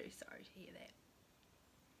 very sorry to hear that.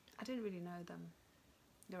 I didn't really know them.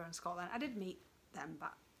 They were in Scotland. I did meet them,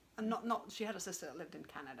 but not. She had a sister that lived in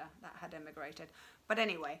Canada that had emigrated. But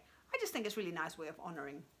anyway, I just think it's a really nice way of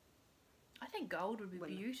honouring. I think gold would be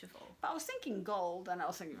women. beautiful. But I was thinking gold, and I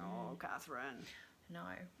was thinking, oh, Catherine. No.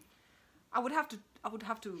 I would have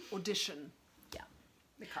to audition. Yeah.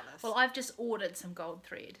 The colours. Well, I've just ordered some gold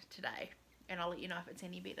thread today, and I'll let you know if it's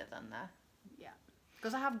any better than the. Yeah.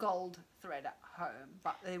 Because I have gold thread at home,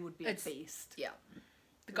 but they would be a beast. Yeah.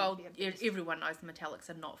 The gold, everyone knows the metallics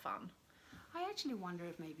are not fun. I actually wonder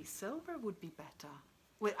if maybe silver would be better.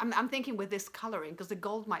 I'm thinking with this colouring, because the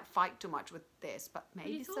gold might fight too much with this, but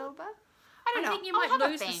maybe silver? I don't know. I think you might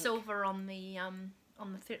lose the silver on the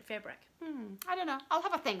fabric. I don't know. I'll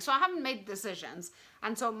have a think. So I haven't made decisions.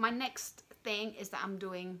 And so my next thing is that I'm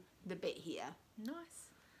doing the bit here. Nice.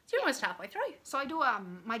 So you're almost halfway through. So I do,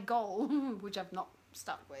 my goal, which I've not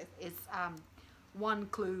stuck with, is 1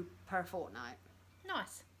 clue per fortnight.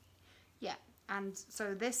 Nice. Yeah. And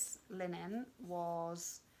so this linen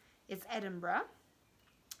it's Edinburgh,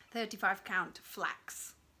 35 count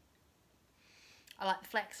flax. I like the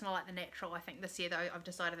flax and I like the natural. I think this year though I've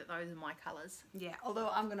decided that those are my colours. Yeah, although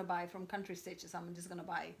I'm gonna buy from Country Stitches, I'm just gonna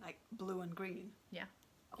buy like blue and green. Yeah.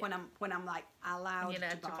 When I'm like allowed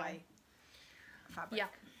to buy fabric. Yeah.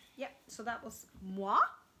 Yep. So that was moi.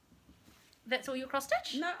 That's all your cross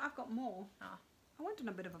stitch? No, I've got more. Oh. I went on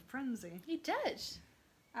a bit of a frenzy. You did.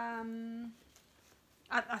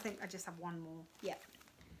 I think I just have one more. Yeah.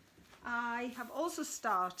 I have also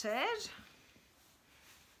started.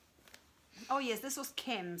 Oh yes, this was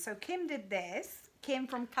Kim. So Kim did this. Kim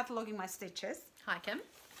from Cataloguing My Stitches. Hi Kim.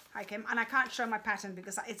 Hi Kim. And I can't show my pattern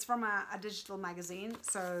because it's from a digital magazine.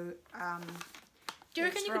 So do you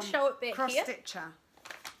reckon you could show it back Cross here? Stitcher.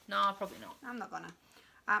 No, probably not. I'm not gonna.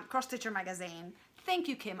 Cross Stitcher magazine. Thank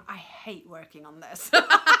you, Kim. I hate working on this.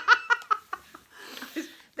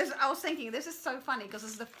 I was thinking this is so funny because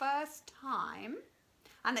it's the first time,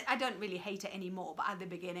 and I don't really hate it anymore. But at the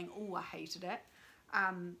beginning, I hated it.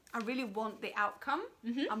 I really want the outcome.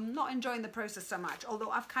 I'm not enjoying the process so much.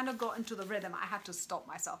 Although I've kind of got into the rhythm, I had to stop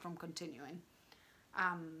myself from continuing.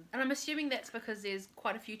 And I'm assuming that's because there's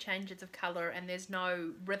quite a few changes of colour and there's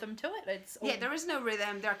no rhythm to it. It's all... Yeah, there is no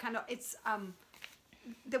rhythm. They're kind of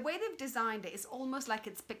the way they've designed it is almost like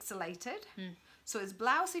it's pixelated. So it's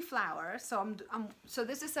blousey flower. So so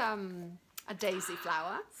this is a daisy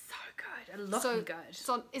flower. So good. And looking good.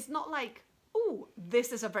 So it's not like, oh,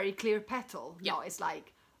 this is a very clear petal. Yep. No, it's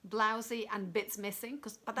like blousey and bits missing.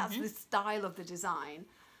 But that's the style of the design.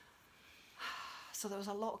 So there was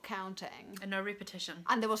a lot of counting. And no repetition.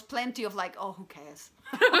 And there was plenty of like, oh, who cares?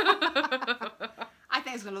 I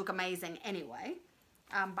think it's going to look amazing anyway.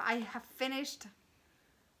 But I have finished...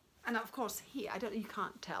 And of course here, you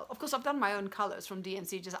can't tell. Of course, I've done my own colours from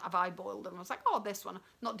DNC, just I've eyeballed them. I was like, oh, this one.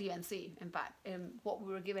 Not DNC, in fact, what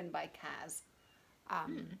we were given by Kaz.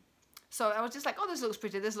 So I was just like, oh, this looks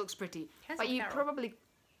pretty, this looks pretty. Kaz but you Carol? probably,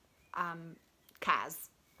 Kaz.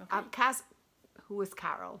 Okay. Kaz, who is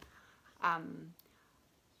Carol. Yeah,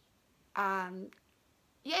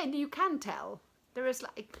 and you can tell. There is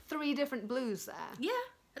like 3 different blues there. Yeah.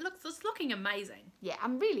 It's looking amazing. Yeah,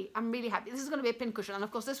 I'm really happy. This is going to be a pincushion, and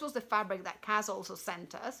of course this was the fabric that Kaz also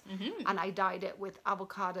sent us, and I dyed it with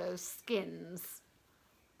avocado skins,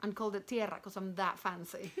 and called it tierra because I'm that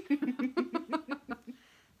fancy.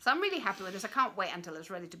 So I'm really happy with this. I can't wait until it's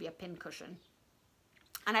ready to be a pincushion,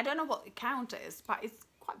 and I don't know what the count is, but it's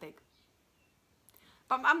quite big.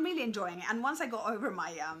 But I'm really enjoying it, and once I got over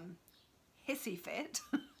my hissy fit,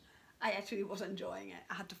 I actually was enjoying it.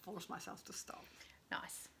 I had to force myself to stop.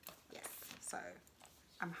 Nice. Yes, so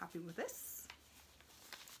I'm happy with this.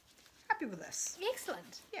 Happy with this.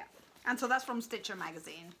 Excellent. Yeah. And so that's from Stitcher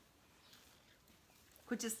magazine.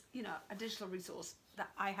 which is, you know, a digital resource that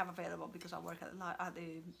I have available because I work at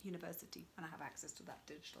the university and I have access to that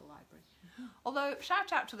digital library. Although,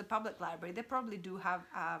 shout out to the public library, they probably do have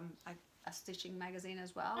a stitching magazine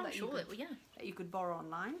as well. I'm sure that you could borrow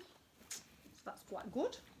online. So that's quite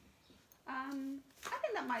good. I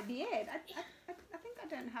think that might be it. I think I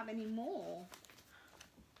don't have any more.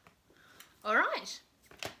 All right.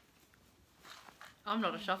 I'm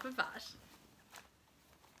not a shopper, but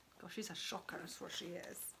gosh, she's a shocker, is what she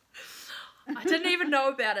is. I didn't even know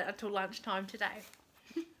about it until lunchtime today.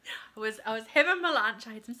 I was having my lunch.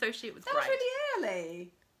 I had some sushi. It was that great. was really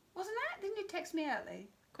early, wasn't it? Didn't you text me early?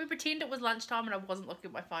 Can we pretend it was lunchtime and I wasn't looking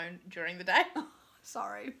at my phone during the day?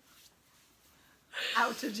 Sorry.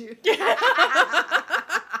 Outed you.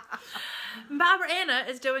 Barbara Anna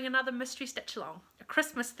is doing another mystery stitch along, a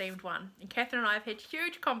Christmas themed one, and Catherine and I have had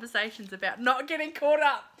huge conversations about not getting caught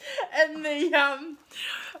up in the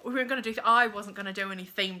I wasn't going to do any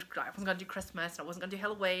themed, I wasn't going to do Christmas, and I wasn't going to do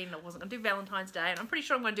Halloween, and I wasn't going to do Valentine's Day, and I'm pretty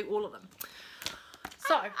sure I'm going to do all of them.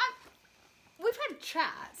 So we've had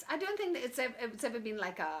chats. I don't think that it's ever been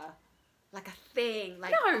like a thing,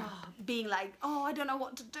 like no. Being like, oh, I don't know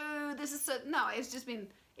what to do. This is so no. It's just been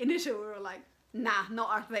initially we were like, nah, not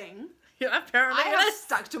our thing. Yeah, apparently I have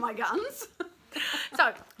stuck to my guns.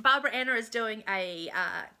 So Barbara Anna is doing a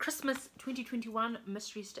Christmas 2021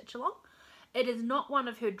 mystery stitch along. It is not one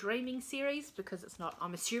of her Dreaming series because it's not.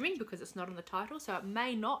 I'm assuming because it's not in the title, so it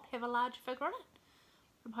may not have a large figure on it.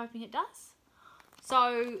 I'm hoping it does.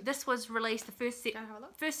 So this was released. The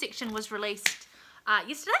first section was released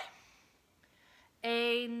yesterday.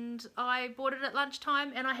 And I bought it at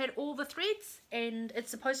lunchtime and I had all the threads, and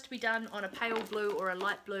it's supposed to be done on a pale blue or a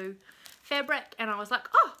light blue fabric, and I was like,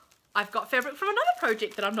 oh, I've got fabric from another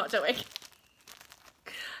project that I'm not doing.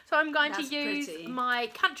 So I'm going to use my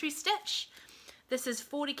country stitch. This is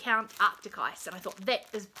 40 count Arctic Ice, and I thought that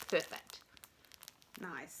is perfect.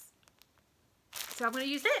 Nice. So I'm going to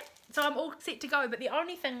use that. So I'm all set to go, but the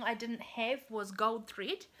only thing I didn't have was gold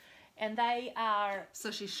thread, and they are...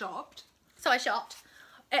 So she shopped. So I shopped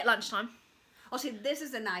at lunchtime. Oh, see, this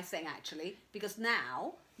is a nice thing actually, because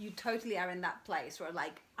now you totally are in that place where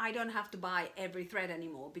like I don't have to buy every thread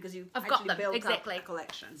anymore because you've actually built up a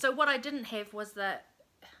collection. So what I didn't have was the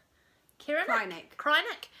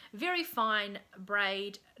Krynic, very fine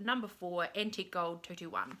braid, number 4, antique gold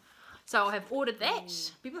 221. So I have ordered that.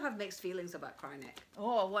 People have mixed feelings about Krynic.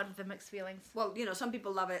 Oh, what are the mixed feelings? Well, you know, some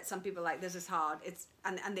people love it. Some people like, this is hard. It's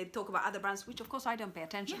and they talk about other brands, which of course I don't pay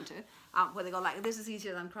attention to, where they go like, this is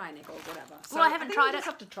easier than Krynic or whatever. So well, I haven't tried it. You just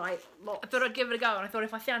have to try it lots. I thought I'd give it a go, and I thought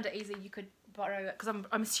if I found it easy, you could borrow it, because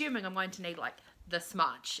I'm assuming I'm going to need like this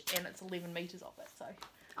much, and it's 11 meters of it, so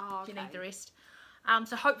you need the rest.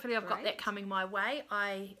 So hopefully I've got that coming my way.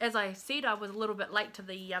 As I said, I was a little bit late to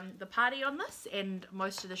the party on this, and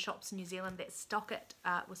most of the shops in New Zealand that stock it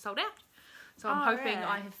was sold out. So I'm hoping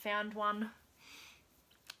I have found one.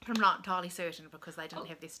 I'm not entirely certain because they didn't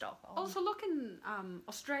have their stock on. Also look in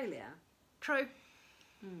Australia. True.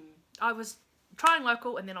 I was trying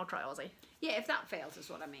local, and then I'll try Aussie. Yeah, if that fails is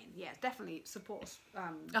what I mean. Yeah, definitely support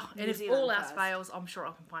and if all else fails, I'm sure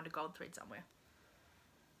I can find a gold thread somewhere.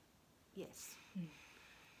 Yes.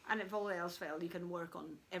 And if all else failed, you can work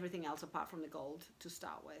on everything else apart from the gold to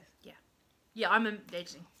start with. Yeah. Yeah, I'm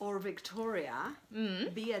imagining. Or Victoria,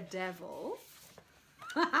 be a devil.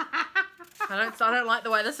 I don't like the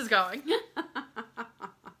way this is going. Yeah.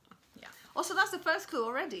 Also, that's the first clue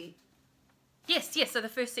already. Yes, yes. So the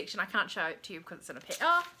first section, I can't show it to you because it's in a pet.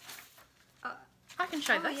 I can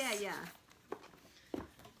show this. Oh, yeah.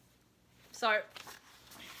 So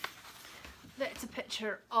that's a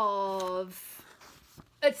picture of...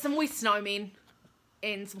 It's some wee snowmen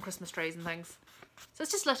and some Christmas trees and things. So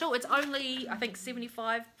it's just little. It's only, I think,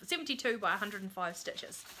 72 by 105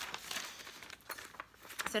 stitches.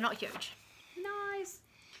 So not huge. Nice.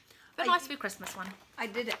 But nice for Christmas one. I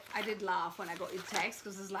did laugh when I got your text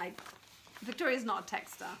because it's like, Victoria's not a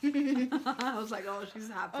texter. I was like, oh, she's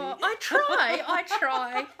happy. Oh, I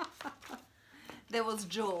try. There was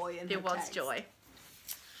joy in her text. There was joy.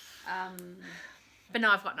 But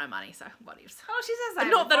now I've got no money, so what else? Oh, she says that.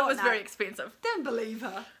 Not that it was very expensive. Don't believe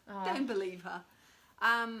her. Oh. Don't believe her.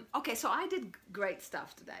 Okay, so I did great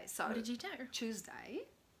stuff today. So what did you do? Tuesday.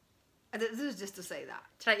 This is just to say that.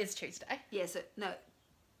 Today is Tuesday. Yes.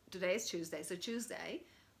 Today is Tuesday. So Tuesday,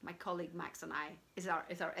 my colleague Max and I is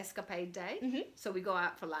our escapade day. So we go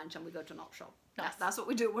out for lunch and we go to an op shop. Nice. That's what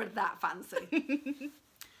we do. We're that fancy.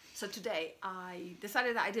 So today I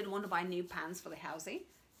decided that I didn't want to buy new pans for the housey.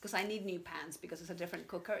 Because I need new pans because it's a different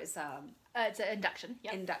cooker. It's an induction.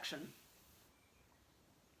 Yep. Induction.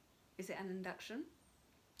 Is it an induction?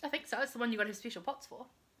 I think so. It's the one you got to have special pots for.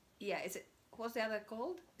 Yeah, is it? What's the other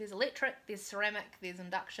called? There's electric, there's ceramic, there's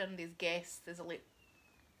induction, there's gas, there's electric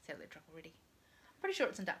already. I'm pretty sure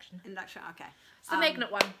it's induction. Induction, okay. It's the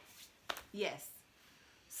magnet one. Yes.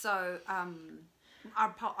 So,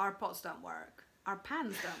 our pots don't work. Our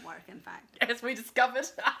pans don't work, in fact. As we discovered.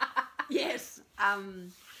 Yes.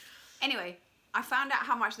 Anyway, I found out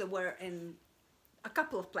how much they were in a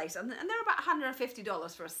couple of places, and they're about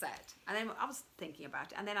 $150 for a set. And then I was thinking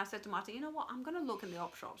about it, and then I said to Martin, you know what, I'm going to look in the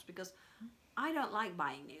op shops because I don't like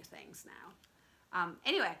buying new things now.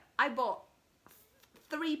 Anyway, I bought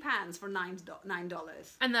 3 pans for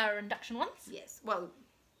 $9. And they're induction ones? Yes. Well,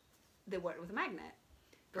 they work with a magnet.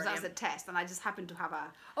 Because that was a test, and I just happened to have a...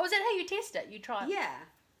 Oh, is that how you test it? You try it? Yeah.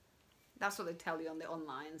 That's what they tell you on the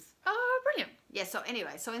onlines. Oh, brilliant. Yeah, so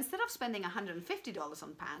anyway, so instead of spending $150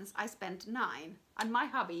 on pans, I spent $9. And my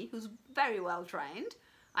hubby, who's very well trained,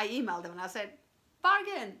 I emailed him and I said,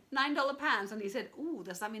 bargain, $9 pans. And he said, ooh,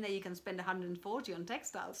 does that mean that you can spend $140 on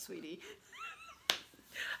textiles, sweetie?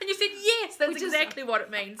 And you said, yes, that's exactly what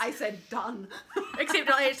it means. I said, done. Except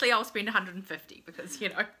actually I'll spend 150 because, you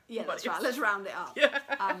know. Yeah, that's right. Let's round it up. Yeah.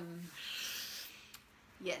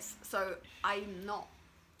 Yes, so I'm not,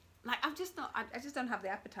 like, I just don't have the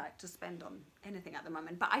appetite to spend on anything at the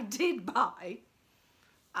moment. But I did buy,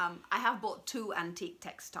 I have bought 2 antique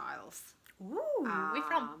textiles. Ooh, where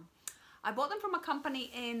from? I bought them from a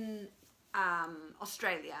company in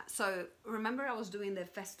Australia. So remember I was doing the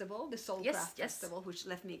festival, the Soulcraft festival, which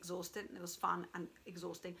left me exhausted, and it was fun and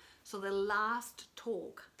exhausting. So the last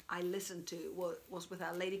talk I listened to was with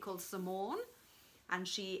a lady called Simone, and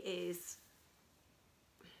she is,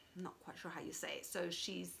 I'm not quite sure how you say it, so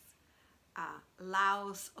she's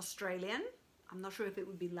Laos Australian. I'm not sure if it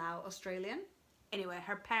would be Lao Australian. Anyway,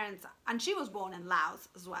 her parents, and she was born in Laos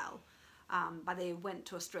as well, but they went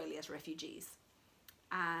to Australia as refugees.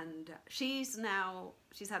 And she's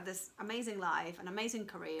had this amazing life, an amazing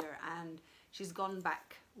career, and she's gone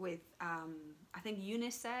back with, I think,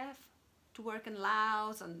 UNICEF to work in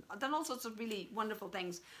Laos, and done all sorts of really wonderful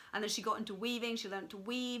things. And then she got into weaving, she learned to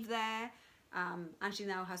weave there, and she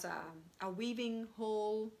now has a weaving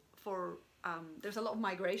hall for, there's a lot of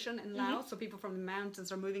migration in Laos, so people from the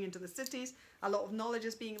mountains are moving into the cities, a lot of knowledge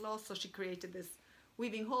is being lost, so she created this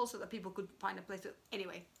weaving hall so that people could find a place to,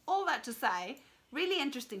 anyway, all that to say, really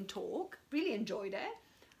interesting talk, really enjoyed it.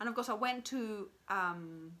 And of course I went to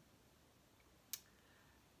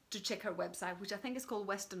check her website, which I think is called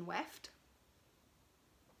Western Weft.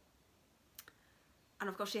 And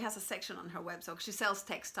of course she has a section on her website. She sells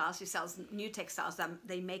textiles, she sells new textiles that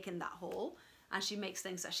they make in that hall. And she makes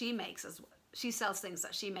things that she makes as well. She sells things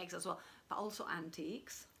that she makes as well, but also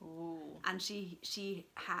antiques. Ooh. And she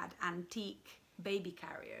had antique baby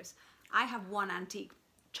carriers. I have one antique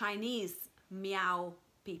Chinese meow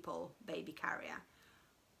people baby carrier.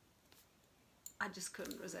 I just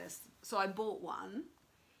couldn't resist, so I bought one,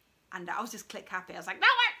 and I was just click happy. I was like, no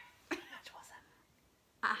way. Which was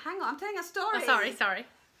it? Hang on, I'm telling a story. Oh, sorry.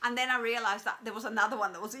 And then I realized that there was another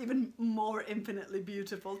one that was even more infinitely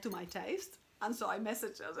beautiful to my taste, and so I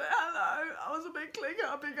messaged her. I said, hello, I was a bit click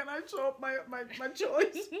happy, can I shop my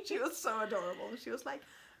choice? She was so adorable. She was like,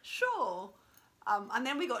 sure. And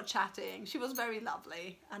then we got chatting. She was very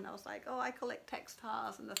lovely, and I was like, oh, I collect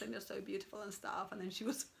textiles and I think they're so beautiful and stuff. And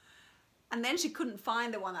then she couldn't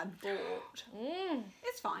find the one I'd bought.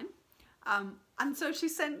 It's fine. And so she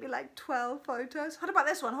sent me like 12 photos. What about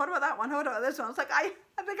this one? What about that one? What about this one? I was like, I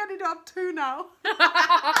think I need to have 2 now.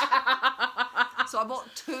 So I bought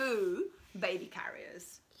 2 baby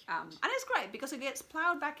carriers, and it's great because it gets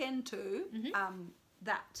ploughed back into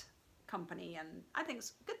that company, and I think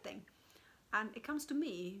it's a good thing. And it comes to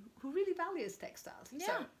me, who really values textiles. Yeah.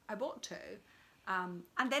 So I bought 2.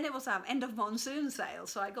 And then it was end of monsoon sale.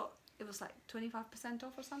 So it was like 25%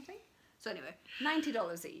 off or something. So anyway,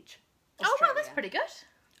 $90 each. Australia. Oh, wow, that's pretty good.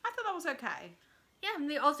 I thought that was okay. Yeah, and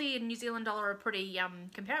the Aussie and New Zealand dollar are pretty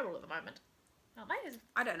comparable at the moment. Aren't they?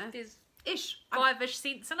 I don't know. There's Ish. 5-ish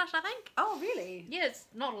cents in it, I think. Oh, really? Yeah, it's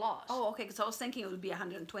not a lot. Oh, okay, because I was thinking it would be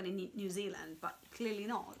 120 New Zealand, but clearly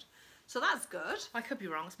not. So that's good. I could be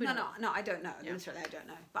wrong. No, I don't know. Yeah. Literally, I don't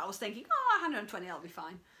know. But I was thinking, oh, 120, I'll be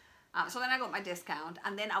fine. So then I got my discount,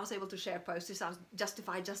 and then I was able to share postage. So I was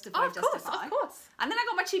justify. Oh, of course. And then I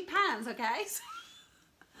got my cheap pans, okay?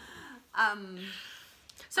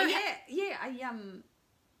 So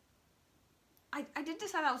I did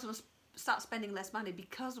decide I was going to start spending less money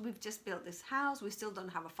because we've just built this house. We still don't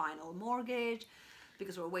have a final mortgage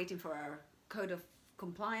because we're waiting for our code of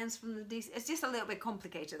compliance from the DC. It's just a little bit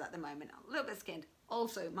complicated at the moment, a little bit skinned.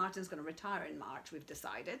 Also, Martin's going to retire in March, we've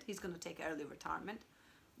decided. He's going to take early retirement.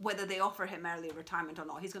 whether they offer him early retirement or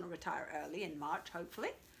not. He's going to retire early in March, hopefully.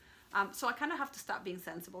 So I kind of have to start being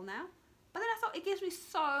sensible now. But then I thought it gives me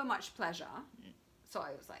so much pleasure. So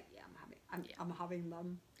I was like, yeah, I'm having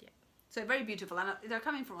them. Yeah. So very beautiful, and they're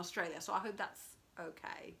coming from Australia, so I hope that's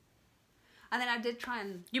okay. And then I did try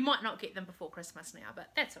and... You might not get them before Christmas now, but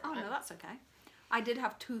that's all right. Oh, no, that's okay. I did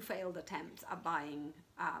have 2 failed attempts at buying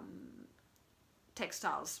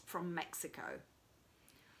textiles from Mexico.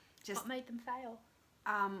 What made them fail?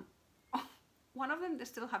 One of them, they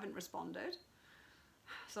still haven't responded.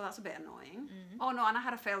 So that's a bit annoying. Oh, no, and I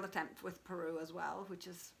had a failed attempt with Peru as well, which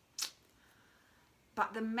is...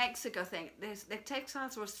 But the Mexico thing, the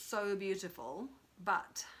textiles were so beautiful,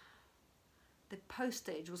 but the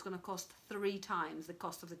postage was going to cost 3 times the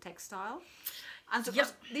cost of the textile. And so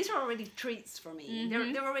these are already treats for me.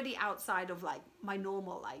 They're already outside of like my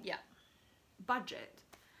normal budget.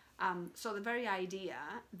 So the very idea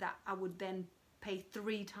that I would then pay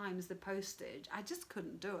 3 times the postage, I just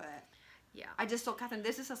couldn't do it. Yeah. I just thought, Catherine,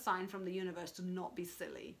 this is a sign from the universe to not be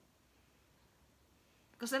silly.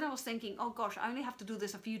 Because then I was thinking, oh gosh, I only have to do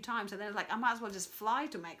this a few times, and then it's like I might as well just fly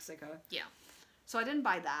to Mexico. Yeah. So I didn't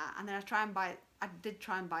buy that, and then I did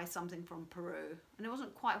try and buy something from Peru, and it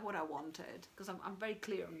wasn't quite what I wanted, because I'm very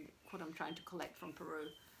clear on what I'm trying to collect from Peru.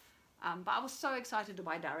 But I was so excited to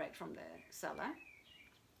buy direct from the seller.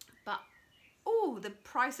 But oh, the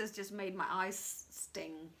prices just made my eyes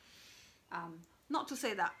sting. Not to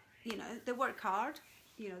say that, you know, they work hard.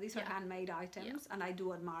 You know, these are handmade items, and I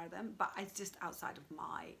do admire them, but it's just outside of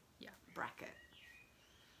my bracket.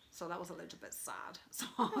 So that was a little bit sad. So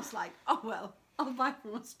I was like, oh well, I'll buy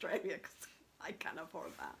from Australia because I can't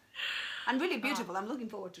afford that. And really beautiful. I'm looking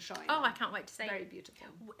forward to showing them. I can't wait to see. Very beautiful.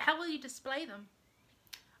 How will you display them?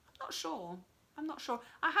 I'm not sure. I'm not sure.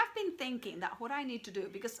 I have been thinking that what I need to do,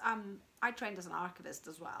 because I trained as an archivist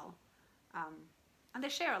as well, and they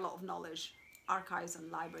share a lot of knowledge. Archives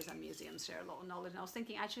and libraries and museums share a lot of knowledge, and I was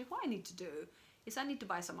thinking actually what I need to do is I need to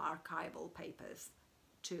buy some archival papers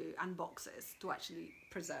and boxes to actually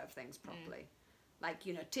preserve things properly, like,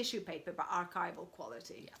 you know, tissue paper but archival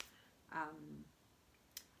quality.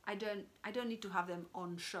 I don't need to have them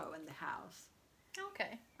on show in the house.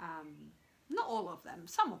 Okay. Not all of them,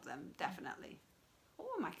 some of them definitely. Or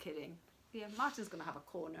am I kidding? Yeah, Martin's going to have a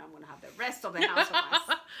corner. I'm going to have the rest of the house for my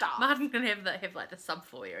stuff. Martin's going to have like the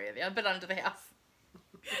subfloor area there, a bit under the house.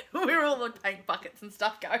 Where all the paint buckets and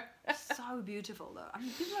stuff go. So beautiful though. I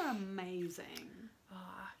mean, people are amazing.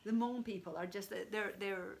 The Hmong people are just,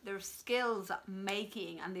 their skills at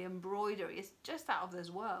making and the embroidery is just out of this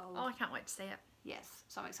world. Oh, I can't wait to see it. Yes,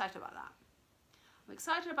 so I'm excited about that. I'm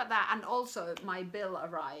excited about that, and also my bill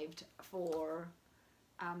arrived for,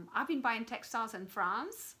 I've been buying textiles in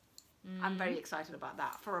France. I'm very excited about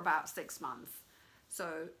that for about 6 months.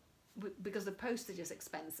 So, because the postage is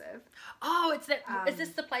expensive. Oh, it's that. Is this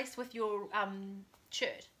the place with your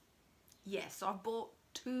shirt? Yes. So I bought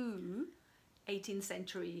 2 18th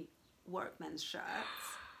century workmen's shirts,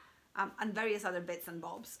 and various other bits and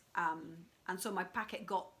bobs. And so my packet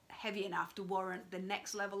got heavy enough to warrant the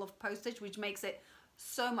next level of postage, which makes it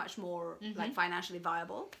so much more like financially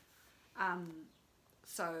viable.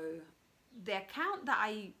 So the account that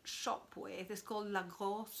I shop with is called La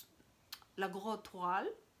Grosse Toile.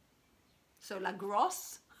 So La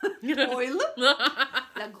Grosse Toile.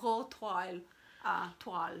 La Grosse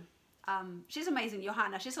Toile. She's amazing,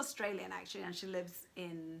 Johanna. She's Australian actually, and she lives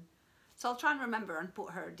in... So I'll try and remember and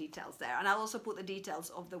put her details there. And I'll also put the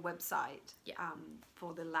details of the website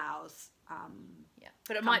for the Laos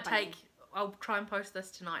but it might take... I'll try and post this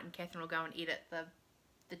tonight, and Catherine will go and edit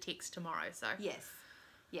the text tomorrow, so... Yes.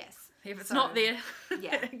 If it's not there,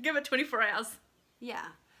 give it 24 hours. Yeah.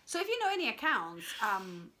 So if you know any accounts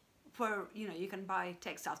where, you know, you can buy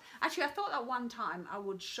textiles. Actually, I thought at one time I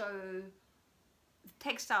would show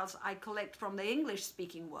textiles I collect from the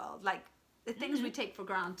English-speaking world, like the things we take for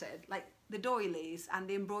granted, like the doilies and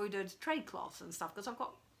the embroidered tray cloths and stuff, because I've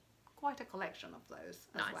got quite a collection of those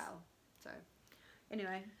as well. So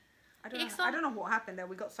anyway, I don't know what happened there.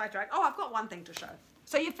 We got sidetracked. Oh, I've got one thing to show.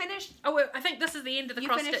 So you finished? Oh, well, I think this is the end of the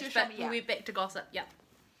cross stitch, but we went back to gossip. Yeah.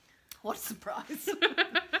 What a surprise.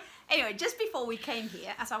 Anyway, just before we came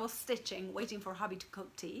here, as I was stitching, waiting for hubby to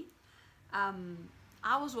cook tea,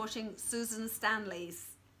 I was watching Susan Stanley's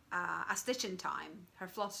A Stitch in Time, her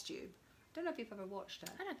Flosstube. I don't know if you've ever watched it.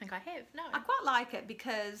 I don't think I have, no. I quite like it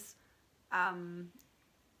because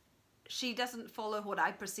she doesn't follow what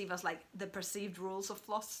I perceive as like the perceived rules of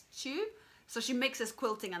Flosstube. So she mixes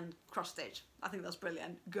quilting and cross stitch. I think that's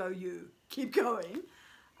brilliant. Go you. Keep going.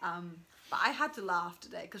 But I had to laugh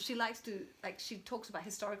today because she likes to, like, she talks about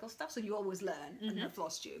historical stuff, so you always learn in her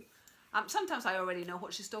Flosstube. Sometimes I already know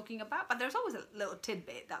what she's talking about, but there's always a little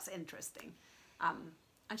tidbit that's interesting.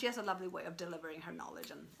 And she has a lovely way of delivering her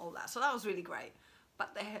knowledge and all that. So that was really great.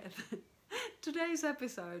 But today's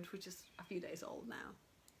episode, which is a few days old now,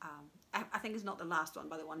 I think it's not the last one,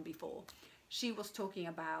 but the one before, she was talking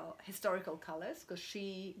about historical colours, because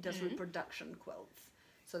she does reproduction quilts.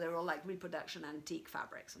 So they're all like reproduction antique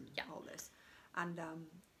fabrics and all this. And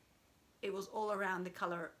it was all around the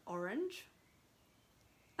colour orange.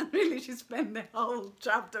 And really she spent the whole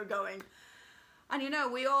chapter going, and you know,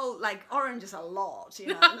 we all, like, orange is a lot, you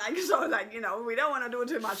know, like, so, like, you know, we don't want to do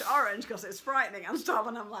too much orange because it's frightening and stuff,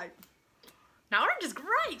 and I'm like, now orange is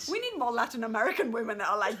great. We need more Latin American women that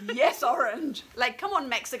are like, yes, orange. Like, come on,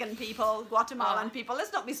 Mexican people, Guatemalan people,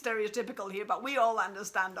 let's not be stereotypical here, but we all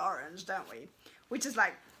understand orange, don't we? Which is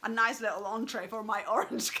like a nice little entree for my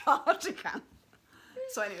orange cardigan.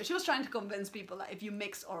 So anyway, she was trying to convince people that if you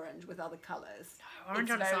mix orange with other colours, orange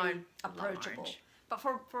it's on its very own. approachable. But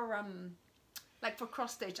for like for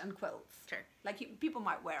cross stitch and quilts, sure. Like people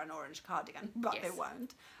might wear an orange cardigan, but Yes. they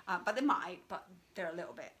won't. But they might, but they're a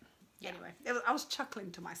little bit. Yeah. Anyway, I was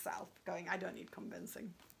chuckling to myself, going, I don't need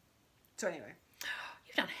convincing. So anyway,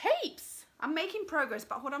 You've done heaps. I'm making progress,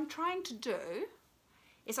 but what I'm trying to do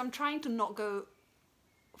is I'm trying to not go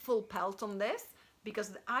full pelt on this,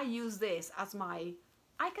 because I use this as my,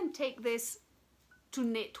 I can take this to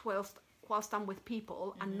knit whilst I'm with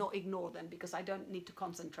people and not ignore them, because I don't need to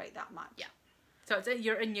concentrate that much. Yeah. So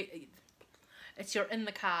you're in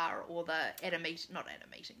the car or at a meeting, not at a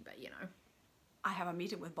meeting, but you know. I have a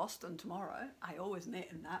meeting with Boston tomorrow. I always knit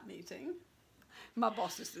in that meeting. My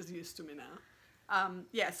boss is just used to me now.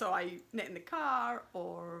 Yeah, so I knit in the car,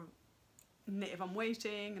 or knit if I'm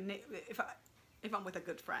waiting, and knit if I'm with a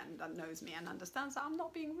good friend that knows me and understands that I'm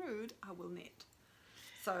not being rude, I will knit.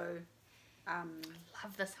 So,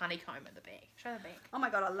 Love this honeycomb at the back. Show the back. oh my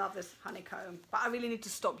god, I love this honeycomb, but I really need to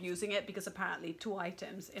stop using it, because apparently 2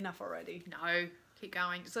 items enough already. No, keep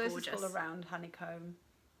going. It's So gorgeous. this is all around honeycomb,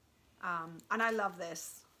 and I love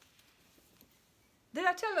this. Did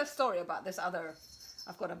I tell a story about this other?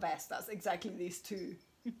 I've got a vest that's exactly these 2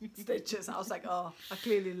 stitches. I was like, oh, I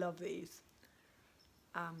clearly love these.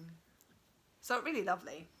 So really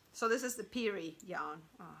lovely. So this is the Peary yarn.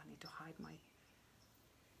 Oh, I need to hide my.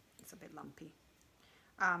 It's a bit lumpy.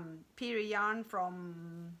 Peary yarn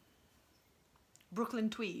from Brooklyn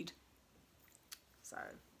Tweed. So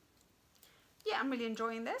yeah, I'm really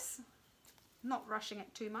enjoying this. Not rushing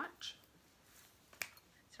it too much.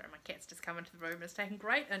 Sorry, my cat's just come into the room. It's taking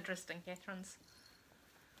great interest in Catherine's.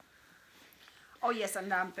 Oh yes, and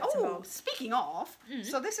bits and bobs. Speaking of,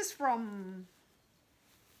 so this is from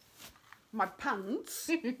my pants.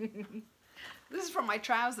 This is from my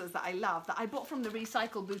trousers that I love, that I bought from the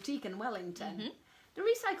Recycle Boutique in Wellington. The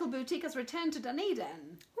Recycle Boutique has returned to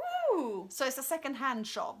Dunedin. Ooh! So it's a second-hand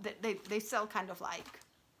shop. They sell kind of like,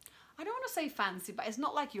 I don't want to say fancy, but it's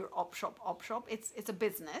not like your op shop. It's a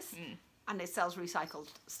business, and it sells recycled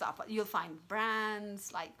stuff. But you'll find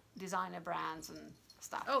brands, like designer brands and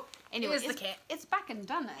stuff. Oh, anyway, here's the cat. It's back in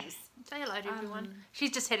Dunners. Say hello to everyone.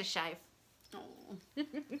 She's just had a shave. Oh.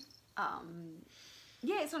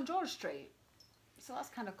 Yeah, it's on George Street. So that's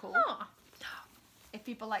kind of cool. Oh. If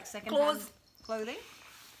people like second-hand clothing.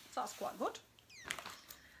 So that's quite good.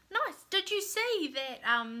 Nice. Did you see that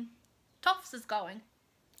Toffs is going?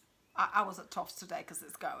 I was at Toffs today because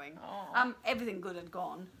it's going. Oh. Everything good had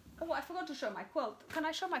gone. Oh, I forgot to show my quilt. Can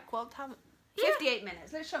I show my quilt? Yeah. 58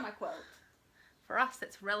 minutes. Let's show my quilt. For us,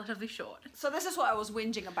 that's relatively short. So this is what I was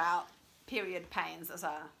whinging about. Period pains as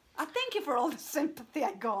a... I thank you for all the sympathy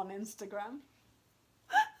I got on Instagram.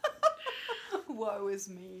 Woe is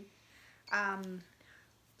me.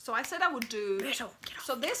 So I said I would do...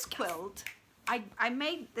 So this quilt, I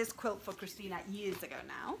made this quilt for Christina years ago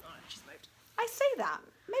now. Oh, she's moved. I say that.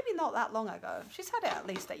 Maybe not that long ago. She's had it at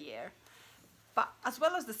least a year. But as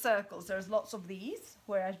well as the circles, there's lots of these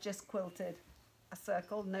where I've just quilted a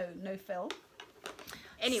circle, no fill.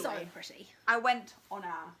 Anyway, So pretty. I went on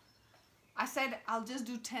I said I'll just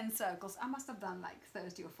do 10 circles. I must have done like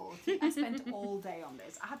 30 or 40. I spent all day on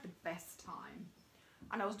this. I had the best time.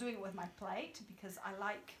 And I was doing it with my plate because I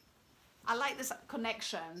like this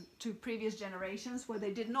connection to previous generations where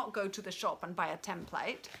they did not go to the shop and buy a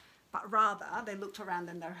template, but rather they looked around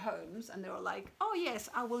in their homes and they were like, oh yes,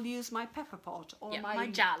 I will use my pepper pot or my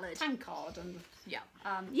jar lid. tankard. And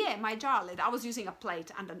Yeah. my jar lid. I was using a plate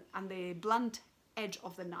and the blunt edge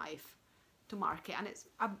of the knife to mark it, and it's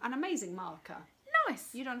an amazing marker. Nice.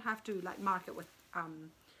 You don't have to like mark it with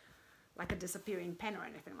like a disappearing pen or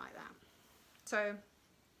anything like that. So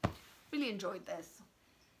really enjoyed this.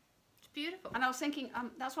 It's beautiful. And I was thinking,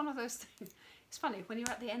 that's one of those things. It's funny, when you're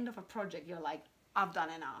at the end of a project, you're like, I've done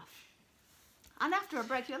enough. And after a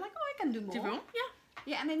break, you're like, oh, I can do more. Yeah.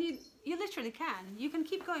 Yeah, and then you literally can. You can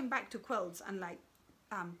keep going back to quilts and like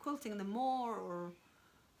quilting them more or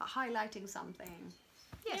highlighting something.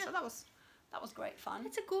 Yeah, so that was great fun.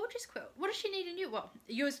 It's a gorgeous quilt. What does she need a new? Well,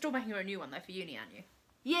 you're still making her a new one though for uni, aren't you?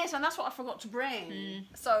 Yes, and that's what I forgot to bring.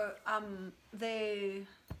 So the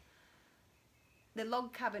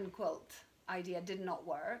log cabin quilt idea did not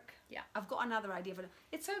work. Yeah. I've got another idea for it.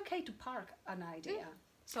 It's okay to park an idea.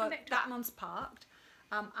 So that one's parked.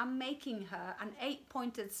 I'm making her an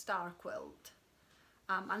 8-pointed star quilt.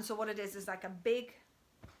 And so what it is like a big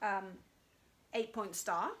 8-point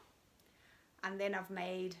star. And then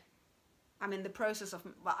I'm in the process of,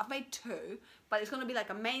 well, I've made 2, but it's going to be like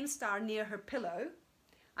a main star near her pillow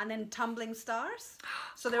and then tumbling stars.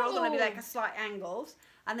 So they're all going to be like a slight angles.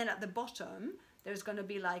 And then at the bottom, there's going to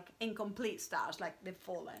be like incomplete stars, like they've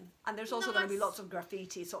fallen. And there's also going to be lots of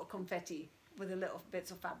graffiti, sort of confetti with the little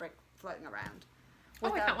bits of fabric floating around.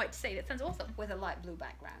 Oh, I can't wait to see. That sounds awesome. With a light blue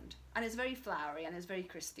background. And it's very flowery and it's very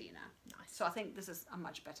Christina. Nice. So I think this is a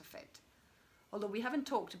much better fit. Although we haven't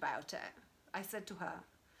talked about it, I said to her,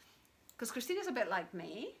 because Christina's a bit like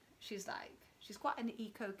me, she's quite an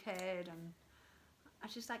eco kid and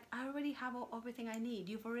she's like, I already have everything I need.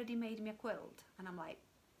 You've already made me a quilt. And I'm like,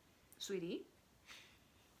 sweetie,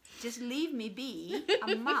 just leave me be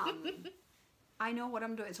a mum. I know what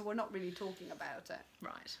I'm doing, so we're not really talking about it.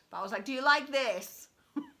 Right. But I was like, do you like this?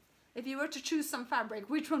 If you were to choose some fabric,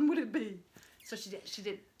 which one would it be? So she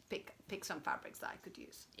did pick some fabrics that I could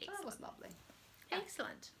use. So that was lovely. Yeah.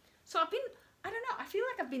 Excellent. So I don't know, I feel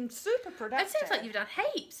like I've been super productive. It seems like you've done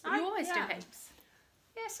heaps, but you always do heaps.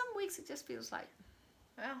 Yeah, some weeks it just feels like,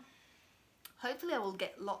 well, hopefully I will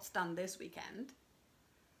get lots done this weekend.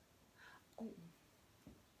 Oh.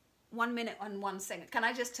 1 minute and 1 second. Can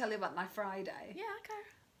I just tell you about my Friday? Yeah, okay.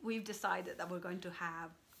 We've decided that we're going to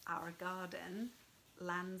have our garden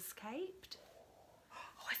landscaped.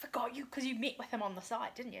 Oh, I forgot you, because you met with him on the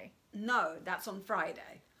site, didn't you? No, that's on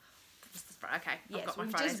Friday. Okay, yes,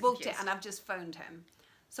 we've just booked it and I've just phoned him.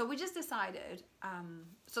 So we just decided,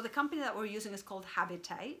 so the company that we're using is called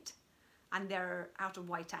Habitate and they're out of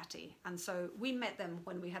Waitati. And so we met them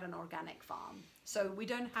when we had an organic farm. So we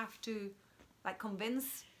don't have to like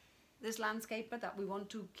convince this landscaper that we want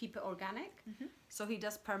to keep it organic. So he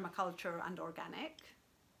does permaculture and organic.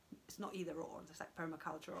 It's not either or, it's like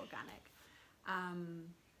permaculture organic.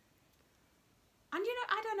 And you know,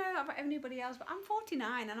 I don't know about anybody else, but I'm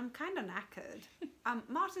 49 and I'm kind of knackered.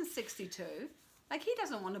 Martin's 62. Like he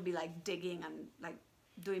doesn't want to be like digging and like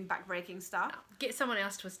doing backbreaking stuff. No. Get someone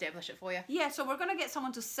else to establish it for you. Yeah, so we're going to get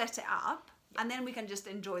someone to set it up and then we can just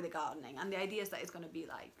enjoy the gardening. And the idea is that it's going to be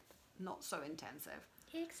like not so intensive.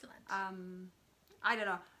 Excellent. I don't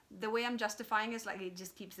know. The way I'm justifying is like it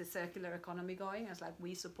just keeps the circular economy going. It's like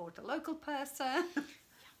we support a local person.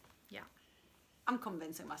 Yeah. I'm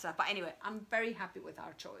convincing myself. But anyway, I'm very happy with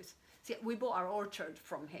our choice. See, we bought our orchard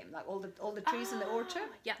from him. Like all the trees in the orchard,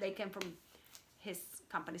 they came from his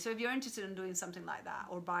company. So if you're interested in doing something like that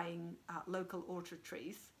or buying local orchard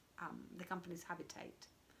trees, the company's Habitate.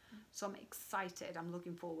 So I'm excited. I'm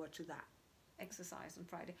looking forward to that exercise on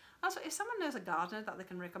Friday. Also, if someone knows a gardener that they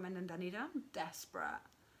can recommend in Dunedin, I'm desperate.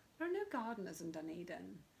 There are no gardeners in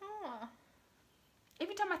Dunedin. Oh.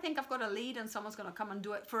 Every time I think I've got a lead and someone's going to come and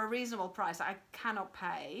do it for a reasonable price, I cannot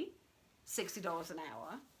pay $60 an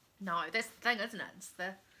hour. No, that's the thing, isn't it? It's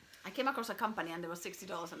the... I came across a company and there was $60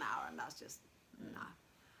 an hour and that's just, no.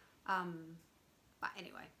 But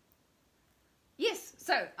anyway. Yes,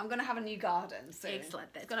 so I'm going to have a new garden soon.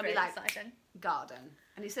 Excellent. That's it's going to be like exciting. Garden.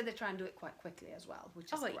 And he said they try and do it quite quickly as well,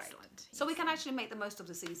 which is great. Excellent. So we can actually make the most of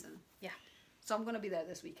the season. Yeah. So I'm going to be there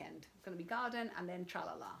this weekend. It's going to be garden and then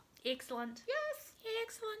tralala. Excellent. Yes.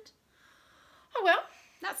 Excellent. Oh, well.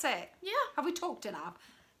 That's it. Yeah. Have we talked enough?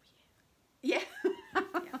 Yeah.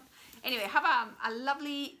 Anyway, have a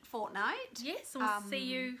lovely fortnight. Yes, we'll see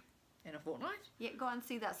you in a fortnight. Yeah, go and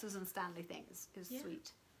see that Susan Stanley thing. It's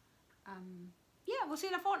sweet. Yeah, we'll see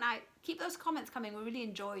you in a fortnight. Keep those comments coming. We really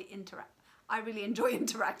enjoy I really enjoy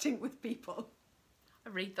interacting with people. I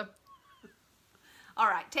read them. All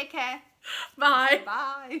right, take care. Bye.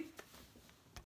 Bye.